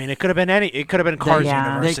 I mean, it could have been any. It could have been Cars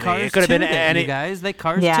University. It could have been any. You guys, they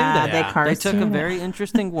Cars They took a very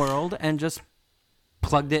interesting world and just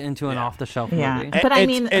plugged it into an off-the-shelf movie. But I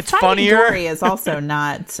mean, it's Finding funnier. Dory is also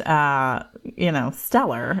not, stellar.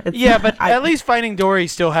 It's but at least Finding Dory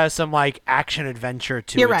still has some action adventure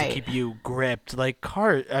to it to keep you gripped.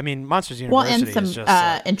 Monsters University. Well, and some is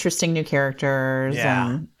just, interesting new characters.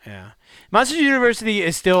 Yeah. Monsters University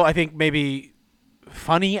is still, I think, maybe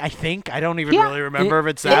funny. I don't even really remember if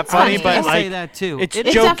it's that funny, but I say that too. It's it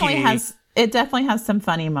jokey. definitely has It definitely has some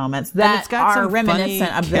funny moments And that it's got are some reminiscent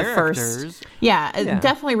funny of the first. characters. Yeah,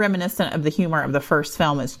 definitely reminiscent of the humor of the first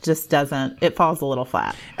film. It just doesn't. It falls a little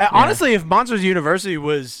flat. Honestly, if Monsters University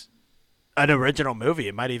was an original movie,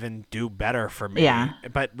 it might even do better for me. Yeah.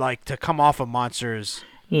 But like to come off of Monsters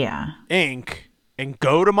Yeah, Inc. and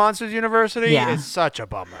go to Monsters University Yeah. is such a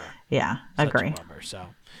bummer. yeah, Such agree. a bummer. So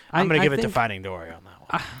I'm going to give it to Finding Dory on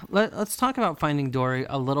that one. Let's talk about Finding Dory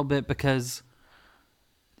a little bit because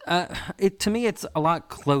to me it's a lot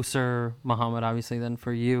closer, Muhammad, obviously, than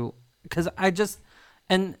for you. Because I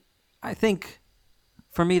think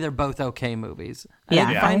for me they're both okay movies. I Yeah,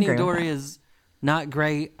 think I Finding agree with Dory that. is not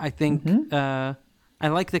great. I think I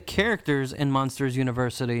like the characters in Monsters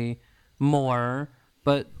University more,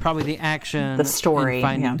 but probably the action, The story, in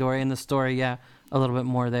Finding yeah. Dory, and the story, a little bit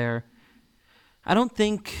more there. I don't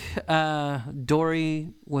think Dory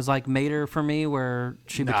was like Mater for me, where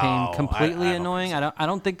she became No, completely I don't annoying. think so. I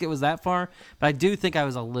don't think it was that far, but I do think I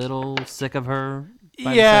was a little sick of her.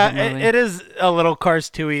 By the Yeah, second movie. it is a little Cars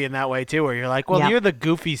 2-y in that way too, where you're like, well, Yep. you're the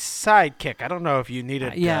goofy sidekick. I don't know if you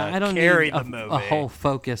needed I don't carry need the movie. a whole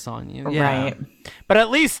focus on you. Yeah. Right. But at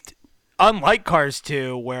least, unlike Cars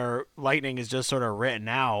 2, where lightning is just sort of written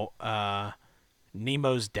out,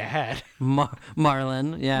 Nemo's dad,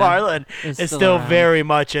 Marlin, yeah. Marlin, Is is still still around. very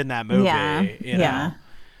much in that movie. Yeah, you know?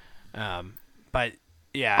 yeah. But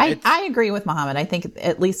yeah, I agree with Muhammad. I think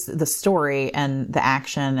at least the story and the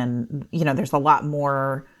action and, there's a lot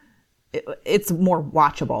more, it's more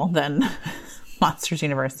watchable than Monsters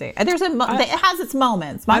University. It has its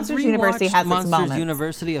moments. Monsters University has Monsters its moments.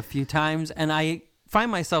 University a few times, and I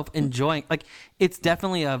find myself enjoying, like, it's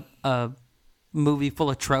definitely a movie full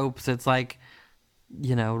of tropes. It's like,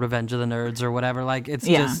 Revenge of the Nerds or whatever. Like, it's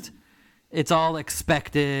just, it's all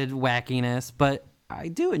expected wackiness, but I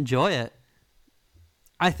do enjoy it.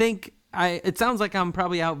 I think it sounds like I'm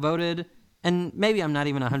probably outvoted, and maybe I'm not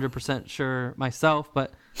even 100% sure myself,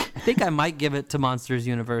 but I think I might give it to Monsters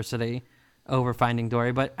University over Finding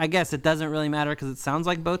Dory, but I guess it doesn't really matter because it sounds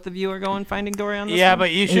like both of you are going Finding Dory on this yeah, one.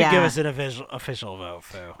 but you should Yeah. give us an official vote,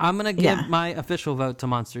 Fu. I'm going to give Yeah. my official vote to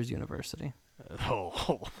Monsters University.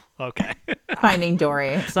 Oh, okay. Finding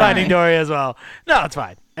Dory. Sorry. Finding Dory as well. No, it's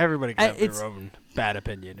fine. Everybody can have It's- their own bad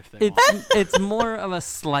opinion if they want. It's more of a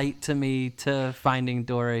slight to me to Finding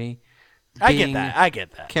Dory. I get being that. I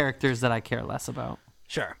get that. Characters that I care less about.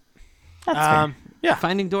 Sure. That's fair. Yeah.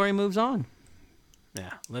 Finding Dory moves on.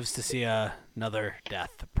 Yeah. Lives to see another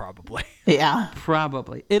death, probably. Yeah.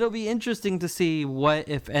 Probably. It'll be interesting to see what,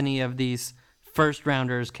 if any, of these first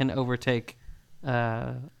rounders can overtake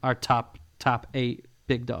our top 8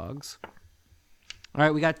 big dogs. All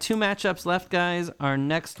right, we got 2 matchups left, guys. Our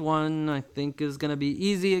next one, I think, is going to be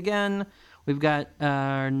easy again. We've got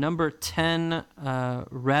our number 10,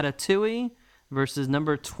 Ratatouille, versus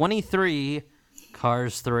number 23,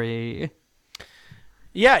 Cars 3.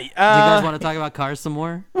 Yeah. Do you guys want to talk about Cars some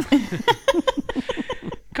more?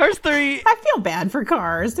 Cars 3. I feel bad for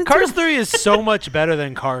Cars. It's Cars 3 is so much better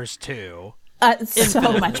than Cars 2. so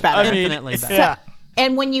much better. Infinitely better. Yeah.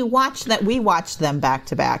 And when you watch that, we watched them back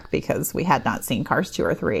to back because we had not seen Cars 2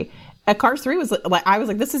 or 3. Cars 3 was like, I was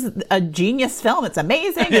like, this is a genius film. It's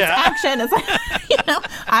amazing. It's action. It's like,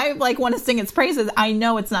 I like want to sing its praises. I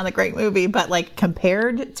know it's not a great movie, but like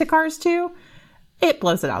compared to Cars 2, it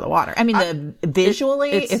blows it out of the water. I mean,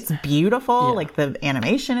 visually, it's beautiful. Yeah. Like the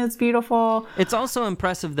animation is beautiful. It's also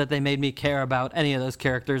impressive that they made me care about any of those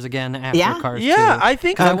characters again after Yeah. Cars 2. Yeah, I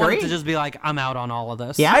think 'Cause I wanted Agreed. to just be like, I'm out on all of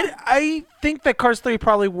this. Yeah. I think that Cars 3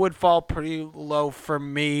 probably would fall pretty low for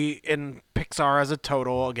me in Pixar as a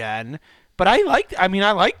total again. But I liked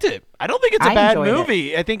it. I don't think it's a I bad enjoyed it.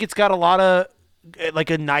 movie. I think it's got a lot of,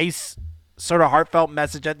 like, a nice sort of heartfelt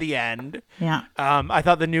message at the end. Yeah. I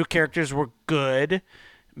thought the new characters were good.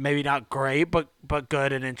 Maybe not great, but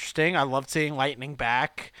good and interesting. I loved seeing Lightning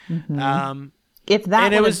back. If that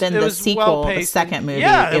And it would was- have been it the was sequel, the well-paced second and- movie,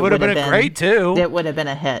 yeah, it would have been great, too. It would have been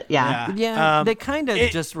a hit. Yeah. Yeah, they kind of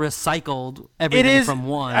just recycled everything from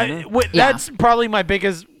one. That's probably my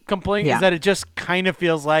biggest complaint Yeah. is that it just kind of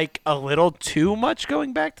feels like a little too much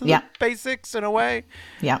going back to the Yeah. basics in a way.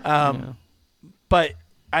 Yeah. But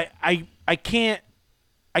I can't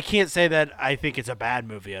say that I think it's a bad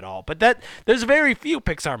movie at all. But there's very few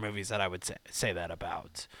Pixar movies that I would say that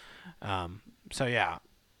about. So yeah.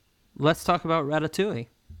 Let's talk about Ratatouille.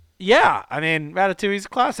 Yeah, I mean Ratatouille's a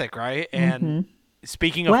classic, right? And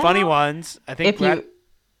speaking of Well, funny ones, I think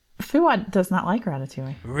Fuad does not like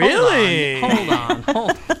Ratatouille. really. Hold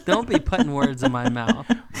on. Don't be putting words in my mouth.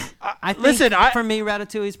 I think listen, for me,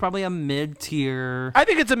 Ratatouille is probably a mid-tier. I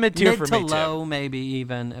think it's a mid-tier Mid for to me low, too. maybe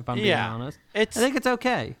even, if I'm being Yeah, honest. it's- I think it's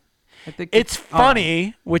okay. I think It's all right.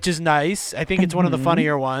 funny, which is nice. I think it's one of the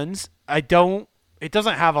funnier ones. It doesn't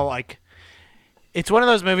have a like. It's one of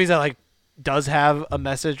those movies that like does have a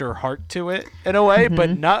message or heart to it in a way,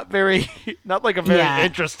 but not like a very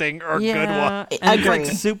interesting or good one. And it's Agree. like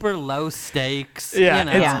super low stakes. Yeah, you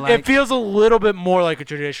know, it's- like- it feels a little bit more like a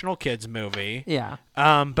traditional kids movie. Yeah.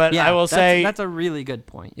 But Yeah, I will say that's a really good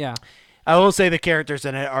point. Yeah. I will say the characters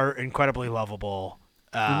in it are incredibly lovable,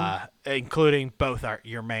 including both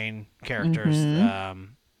your main characters.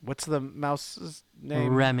 What's the mouse's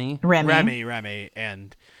name? Remy. Remy,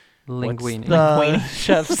 and Linguini. the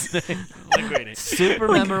chef's name? Linguini. Super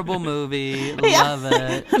memorable movie. Love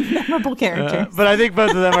it. Memorable characters. But I think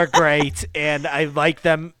both of them are great, and I like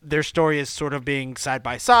them. Their story is sort of being side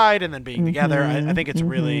by side and then being together. I think it's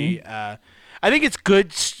really, I think it's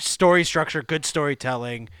good story structure, good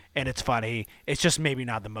storytelling, and it's funny. It's just maybe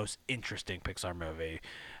not the most interesting Pixar movie.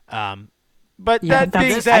 But Yeah, that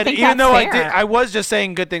being I said, think even that's though fair. I was just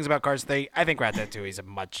saying good things about Cars 3, I think Ratatouille is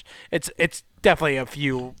it's definitely a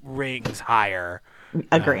few rings higher.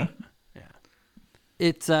 Agree.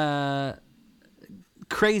 It's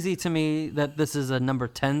crazy to me that this is a number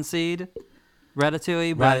 10 seed,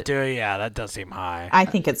 Ratatouille, but Ratatouille, yeah, that does seem high. I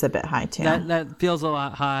think it's a bit high too. that feels a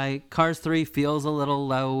lot high. Cars 3 feels a little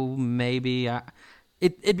low, maybe.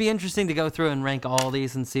 It'd be interesting to go through and rank all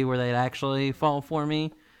these and see where they'd actually fall for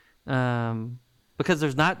me. Because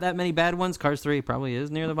there's not that many bad ones. Cars 3 probably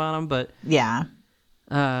is near the bottom, but Yeah.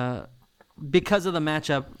 because of the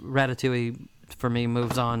matchup, Ratatouille for me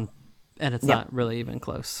moves on, and it's not really even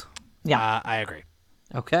close. Yeah. I agree.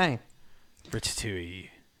 Okay. Ratatouille.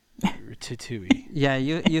 Yeah,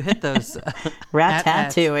 you hit those.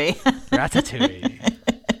 Ratatouille. Ratatouille.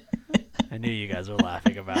 I knew you guys were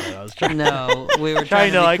laughing about it. I was trying, No, we were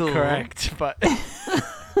trying to be like cool. correct, but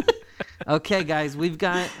Okay, guys, we've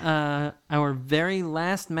got our very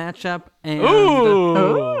last matchup, and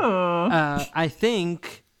Ooh. I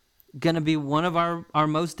think gonna be one of our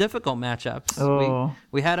most difficult matchups. Oh.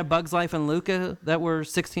 We had a Bug's Life and Luca that were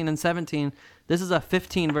 16 and 17. This is a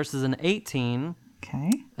 15 versus an 18.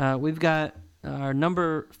 Okay. We've got our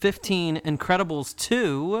number 15 Incredibles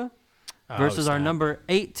 2 versus our snap. number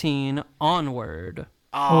 18 Onward.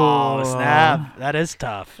 oh snap, that is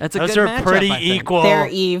tough. That's a Those good are matchup, pretty I think. equal. They're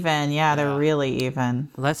even. Yeah, they're really even.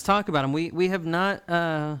 Let's talk about them. We have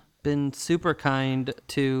not been super kind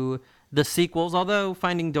to the sequels, although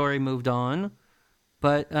Finding Dory moved on.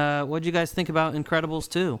 But what did you guys think about Incredibles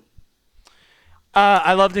 2?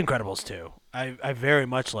 I loved Incredibles 2. I very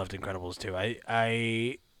much loved Incredibles 2.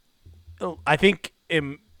 I think it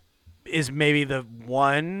is maybe the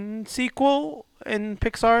one sequel in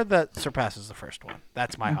Pixar that surpasses the first one.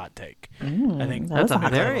 That's my hot take. I think That's a Incredibles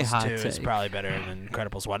very hot 2 is take. probably better than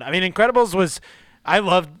Incredibles 1. I mean, Incredibles was... I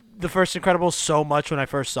loved the first Incredibles so much when I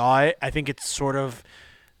first saw it. I think it's sort of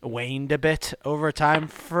waned a bit over time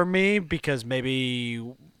for me because maybe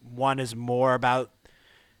one is more about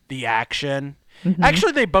the action.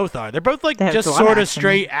 Actually, they both are. They're both like They have just a lot of sort of action.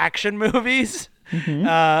 straight action movies.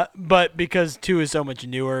 But because 2 is so much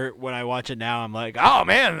newer, when I watch it now, I'm like, oh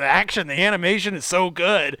man, the action, the animation is so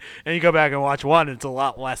good. And you go back and watch 1, it's a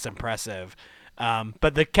lot less impressive.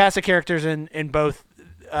 But the cast of characters in both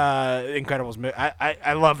Incredibles,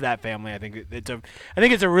 I love that family. I think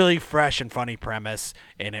it's a really fresh and funny premise,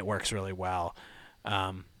 and it works really well.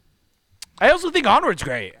 I also think Onward's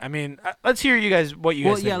great. I mean, let's hear you guys what you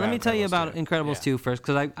guys think. Let me tell you about Incredibles Incredibles 2. 2 first,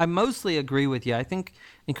 because I mostly agree with you. I think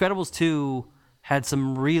Incredibles 2 had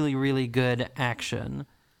some really, really good action.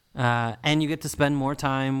 And you get to spend more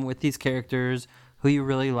time with these characters who you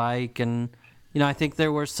really like. And, I think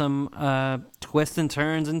there were some twists and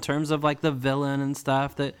turns in terms of like the villain and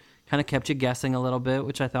stuff that kind of kept you guessing a little bit,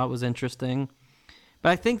 which I thought was interesting. But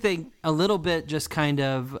I think they a little bit just kind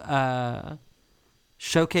of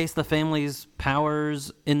showcase the family's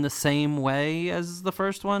powers in the same way as the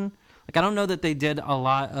first one. Like, I don't know that they did a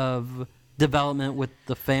lot of development with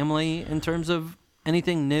the family in terms of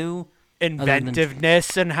anything new.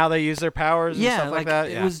 Inventiveness and how they use their powers and stuff like that.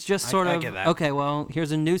 It was just sort I of, get that. okay, well,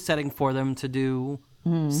 here's a new setting for them to do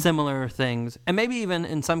similar things. And maybe even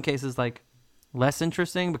in some cases, like, less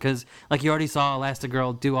interesting because, like, you already saw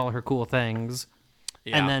Elastigirl do all her cool things.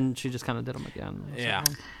 Yeah. And then she just kind of did them again. Yeah.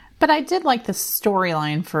 But I did like the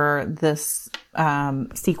storyline for this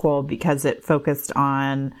sequel because it focused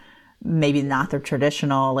on maybe not the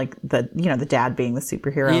traditional, like the dad being the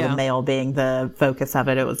superhero, Yeah. the male being the focus of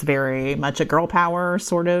it. It was very much a girl power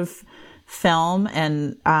sort of film.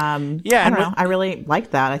 And I don't know. I really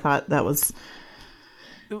liked that. I thought that was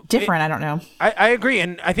different. I don't know. I agree,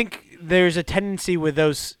 and I think there's a tendency with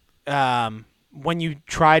those when you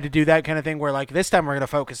try to do that kind of thing, where like this time we're going to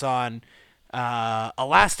focus on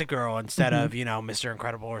Elastigirl instead of Mr.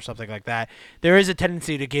 Incredible or something like that, there is a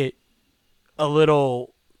tendency to get a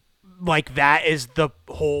little like that is the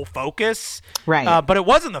whole focus, right? But it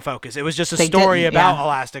wasn't the focus. It was just a story about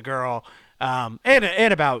Elastigirl.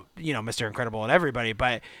 And about Mr. Incredible and everybody,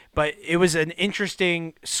 but it was an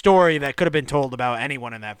interesting story that could have been told about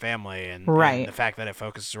anyone in that family, and the fact that it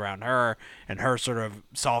focuses around her and her sort of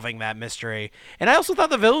solving that mystery. And I also thought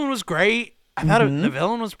the villain was great. I thought the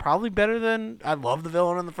villain was probably better than I love the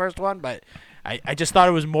villain in the first one, but I just thought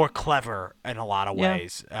it was more clever in a lot of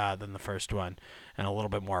ways than the first one, and a little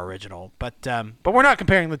bit more original. But we're not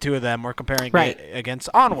comparing the two of them. We're comparing it against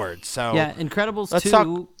Onward. So yeah, Incredibles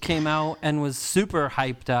 2 came out and was super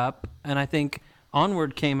hyped up, and I think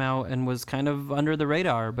Onward came out and was kind of under the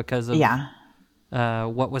radar because of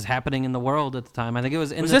what was happening in the world at the time. I think it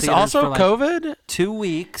was in the this theaters also for like COVID? 2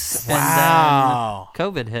 weeks, Wow. and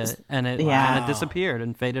then COVID hit, and it kind of disappeared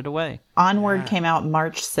and faded away. Onward came out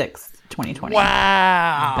March 6th, 2020.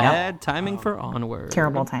 Wow. Bad timing for Onward.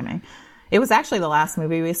 Terrible timing. It was actually the last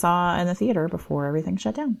movie we saw in the theater before everything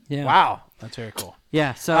shut down. Yeah. Wow. That's very cool.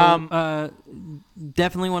 Yeah, so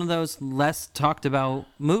definitely one of those less talked about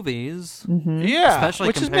movies. Mm-hmm. Yeah, especially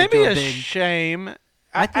which is compared maybe to a big... shame.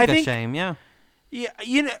 I think a shame, yeah.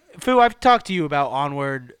 Yeah, Fu, I've talked to you about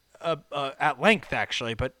Onward at length,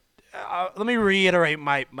 actually, but let me reiterate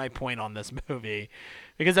my point on this movie,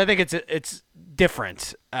 because I think it's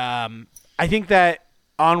different. I think that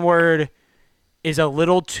Onward is a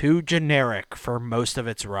little too generic for most of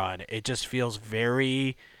its run. It just feels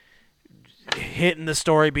very hitting the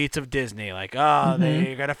story beats of Disney, like,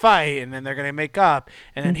 they're gonna fight and then they're gonna make up,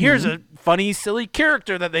 and then here's a funny, silly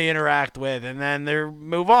character that they interact with, and then they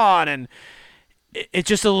move on, and it's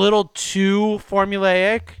just a little too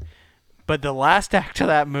formulaic. But the last act of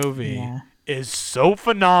that movie is so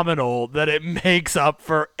phenomenal that it makes up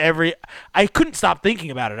for every... I couldn't stop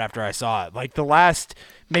thinking about it after I saw it. Like the last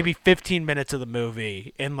maybe 15 minutes of the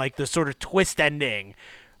movie and like the sort of twist ending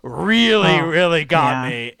really got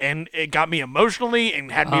me, and it got me emotionally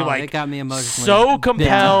and had me like it got me emotionally so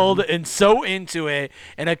compelled and so into it.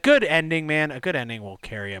 And a good ending, man, a good ending will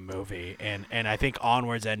carry a movie, and I think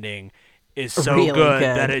Onward's ending is so really good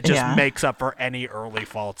that it just makes up for any early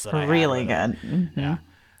faults that I had really with good. it. Yeah.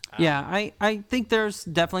 Yeah, I think there's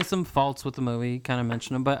definitely some faults with the movie, kind of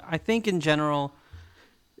mentioned them, but I think in general,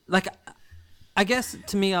 like, I guess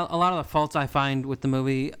to me, a lot of the faults I find with the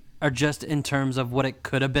movie are just in terms of what it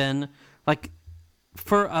could have been. Like,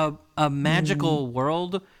 for a magical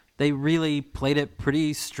world, they really played it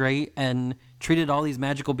pretty straight and treated all these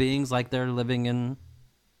magical beings like they're living in,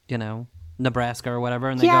 Nebraska or whatever,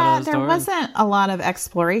 and they go to the store. There wasn't a lot of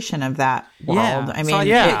exploration of that world. Yeah. I mean, so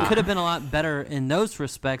it could have been a lot better in those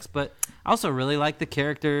respects, but I also really liked the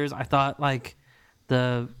characters. I thought, like,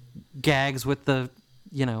 the gags with the,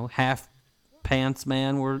 half pants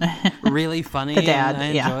man were really funny. The dad, and I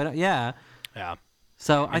enjoyed it. Yeah. Yeah.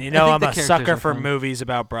 So and I think I'm the a sucker characters for are fun. movies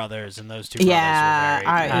about brothers, and those two brothers were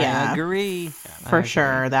very good. I agree. For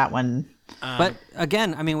sure, that one. But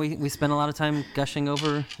again, I mean, we spent a lot of time gushing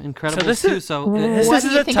over Incredibles So this too. is- So What do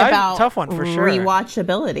you think about tough one for sure.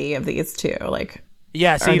 rewatchability of these two? Like,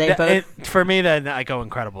 Yeah, see, they both- for me, then I go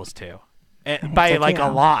Incredibles too, by like a yeah.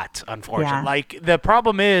 lot, unfortunately. Yeah. Like the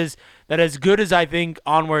problem is that as good as I think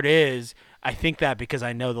Onward is, I think that because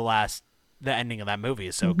I know the ending of that movie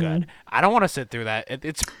is so good, I don't want to sit through that.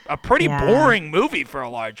 It's a pretty boring movie for a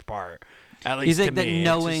large part, at least you think to that me.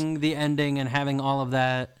 knowing the ending and having all of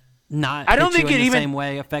that not I don't hit think you it in the even- same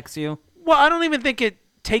way affects you? Well, I don't even think it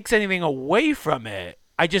takes anything away from it.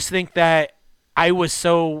 I just think that I was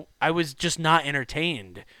just not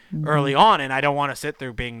entertained early on, and I don't want to sit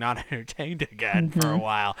through being not entertained again for a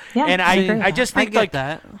while. Yeah, and I agree. I just I think get like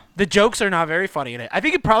that. the jokes are not very funny in it. I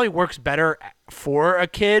think it probably works better for a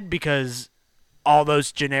kid because all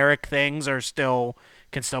those generic things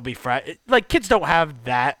can still be fresh. Like kids don't have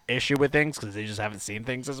that issue with things because they just haven't seen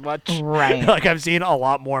things as much. Right. Like I've seen a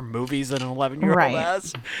lot more movies than an 11-year-old Right.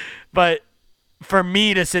 has. But for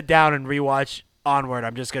me to sit down and rewatch Onward,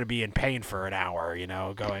 I'm just going to be in pain for an hour,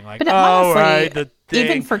 going like, but oh, honestly, right, the thing,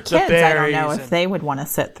 even for the kids, I don't know berries if they would want to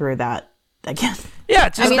sit through that again. Yeah,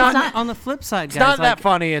 it's just mean, not, it's not- On the flip side, it's guys, not that like,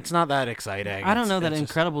 funny. It's not that exciting. I don't know that it's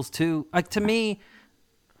just- Incredibles 2, like, to me,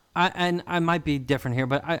 I might be different here,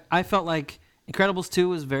 but I felt like Incredibles 2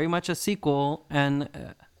 was very much a sequel, and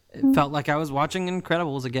it felt like I was watching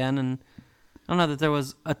Incredibles again, and I don't know that there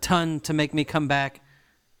was a ton to make me come back.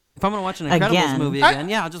 If I'm going to watch an Incredibles Again. movie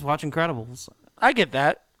again, I'll just watch Incredibles. I get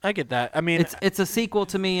that. I mean, It's a sequel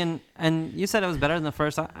to me, and you said it was better than the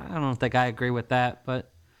first. I don't think I agree with that,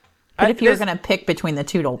 but But if you're going to pick between the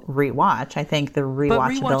two to rewatch, I think the But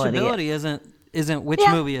rewatchability. rewatchability isn't which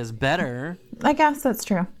movie is better. I guess that's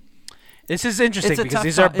true. This is interesting It's a because tough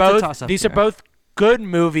these are it's a both toss-up these here. are both good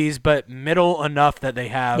movies, but middle enough that they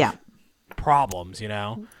have problems. You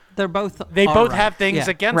know, They're both. they all both right. have things Yeah.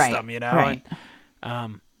 against Right, them. You know, right.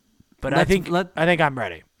 but I think I'm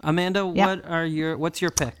ready. Amanda, what's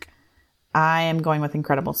your pick? I am going with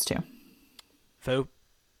Incredibles 2. Foo.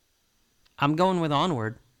 I'm going with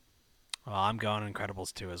Onward. Well, I'm going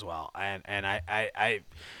Incredibles 2 as well, and I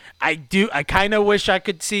kind of wish I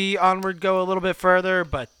could see Onward go a little bit further,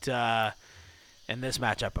 but in this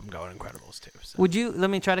matchup, I'm going Incredibles 2. So. Let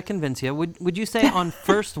me try to convince you. Would you say on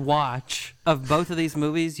first watch of both of these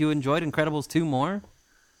movies, you enjoyed Incredibles 2 more?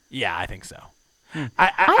 Yeah, I think so. I'm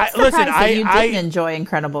I surprised listen. that you didn't enjoy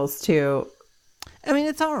Incredibles 2. I mean,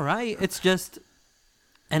 it's all right. It's just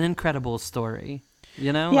an Incredibles story,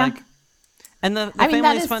 you know? Yeah. Like, and the I mean,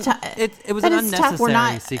 that family's is fun. tough. It was an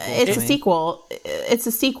unnecessary sequel. It's to a me. sequel. It's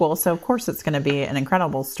a sequel, so of course it's going to be an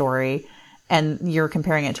incredible story. And you're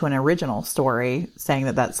comparing it to an original story, saying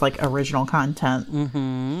that that's like original content.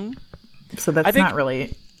 Mm-hmm. So that's not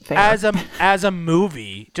really fair. As a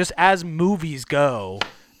movie, just as movies go,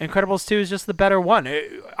 Incredibles 2 is just the better one.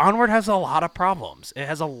 Onward has a lot of problems. It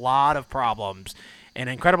has a lot of problems. And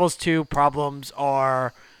Incredibles 2 problems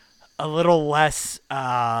are a little less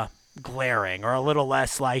glaring or a little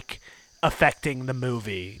less like affecting the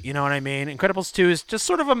movie. You know what I mean? Incredibles 2 is just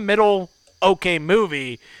sort of a middle okay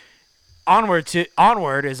movie.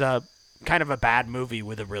 Onward is a kind of a bad movie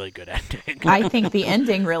with a really good ending. I think the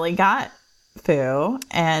ending really got Fu,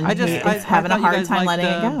 and he's having a hard time letting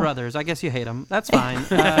it go. Brothers, I guess you hate them. That's fine.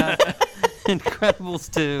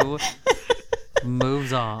 Incredibles 2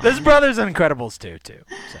 moves on. There's brothers in Incredibles 2 too.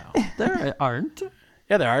 So There aren't.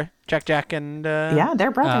 yeah, there are Jack and Yeah,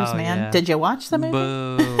 they're brothers, Oh, man. yeah. Did you watch the movie?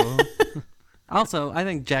 Boo. Also, I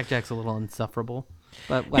think Jack's a little insufferable.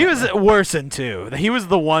 But He was worse in 2. He was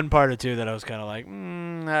the one part of 2 that I was kind of like,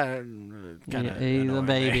 he's a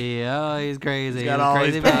baby. Oh, he's crazy. He's got He's a all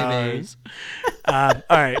crazy these baby. powers.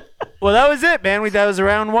 All right. Well, that was it, man. That was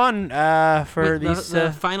round 1 for these.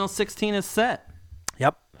 The final 16 is set.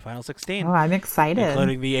 Yep, final 16. Oh, I'm excited.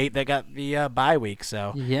 Including the 8 that got the bye week.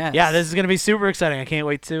 So Yes. yeah, this is going to be super exciting. I can't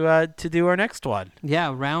wait to do our next one.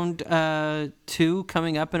 Yeah, round 2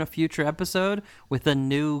 coming up in a future episode with a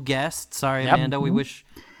new guest. Sorry, Yep. Amanda. We wish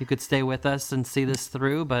you could stay with us and see this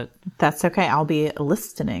through, but That's okay. I'll be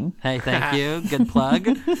listening. hey, thank you. Good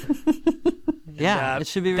plug. Yeah, it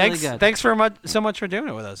should be really good. Thanks so much for doing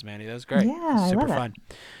it with us, Mandy. That was great. Yeah, I super love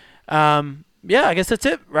fun. Yeah, I guess that's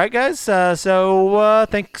it, right, guys? So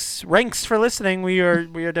thanks for listening. We are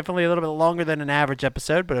definitely a little bit longer than an average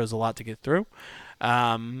episode, but it was a lot to get through.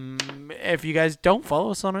 If you guys don't follow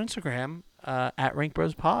us on Instagram at Rank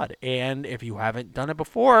Bros Pod, and if you haven't done it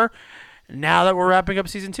before, now that we're wrapping up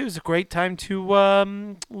season 2, it's a great time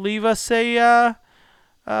to leave us a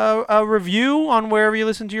review on wherever you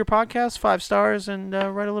listen to your podcast, 5 stars, and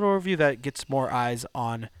write a little review that gets more eyes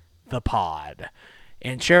on the pod.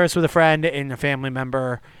 And share us with a friend and a family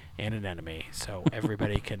member and an enemy so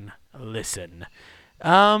everybody can listen.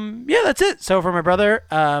 Yeah, that's it. So for my brother,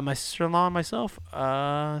 my sister-in-law, and myself,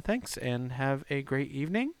 thanks, and have a great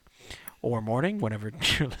evening or morning, whenever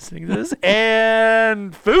you're listening to this.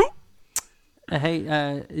 And foo!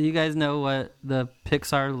 Hey, you guys know what the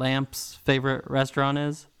Pixar Lamp's favorite restaurant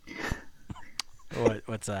is?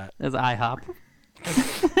 What's that? It's IHOP.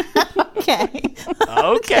 Okay.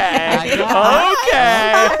 Okay. All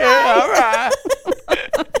right.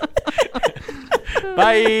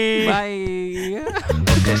 Bye. Bye.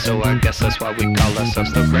 Okay, so I guess that's why we call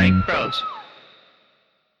ourselves the Rank Bros.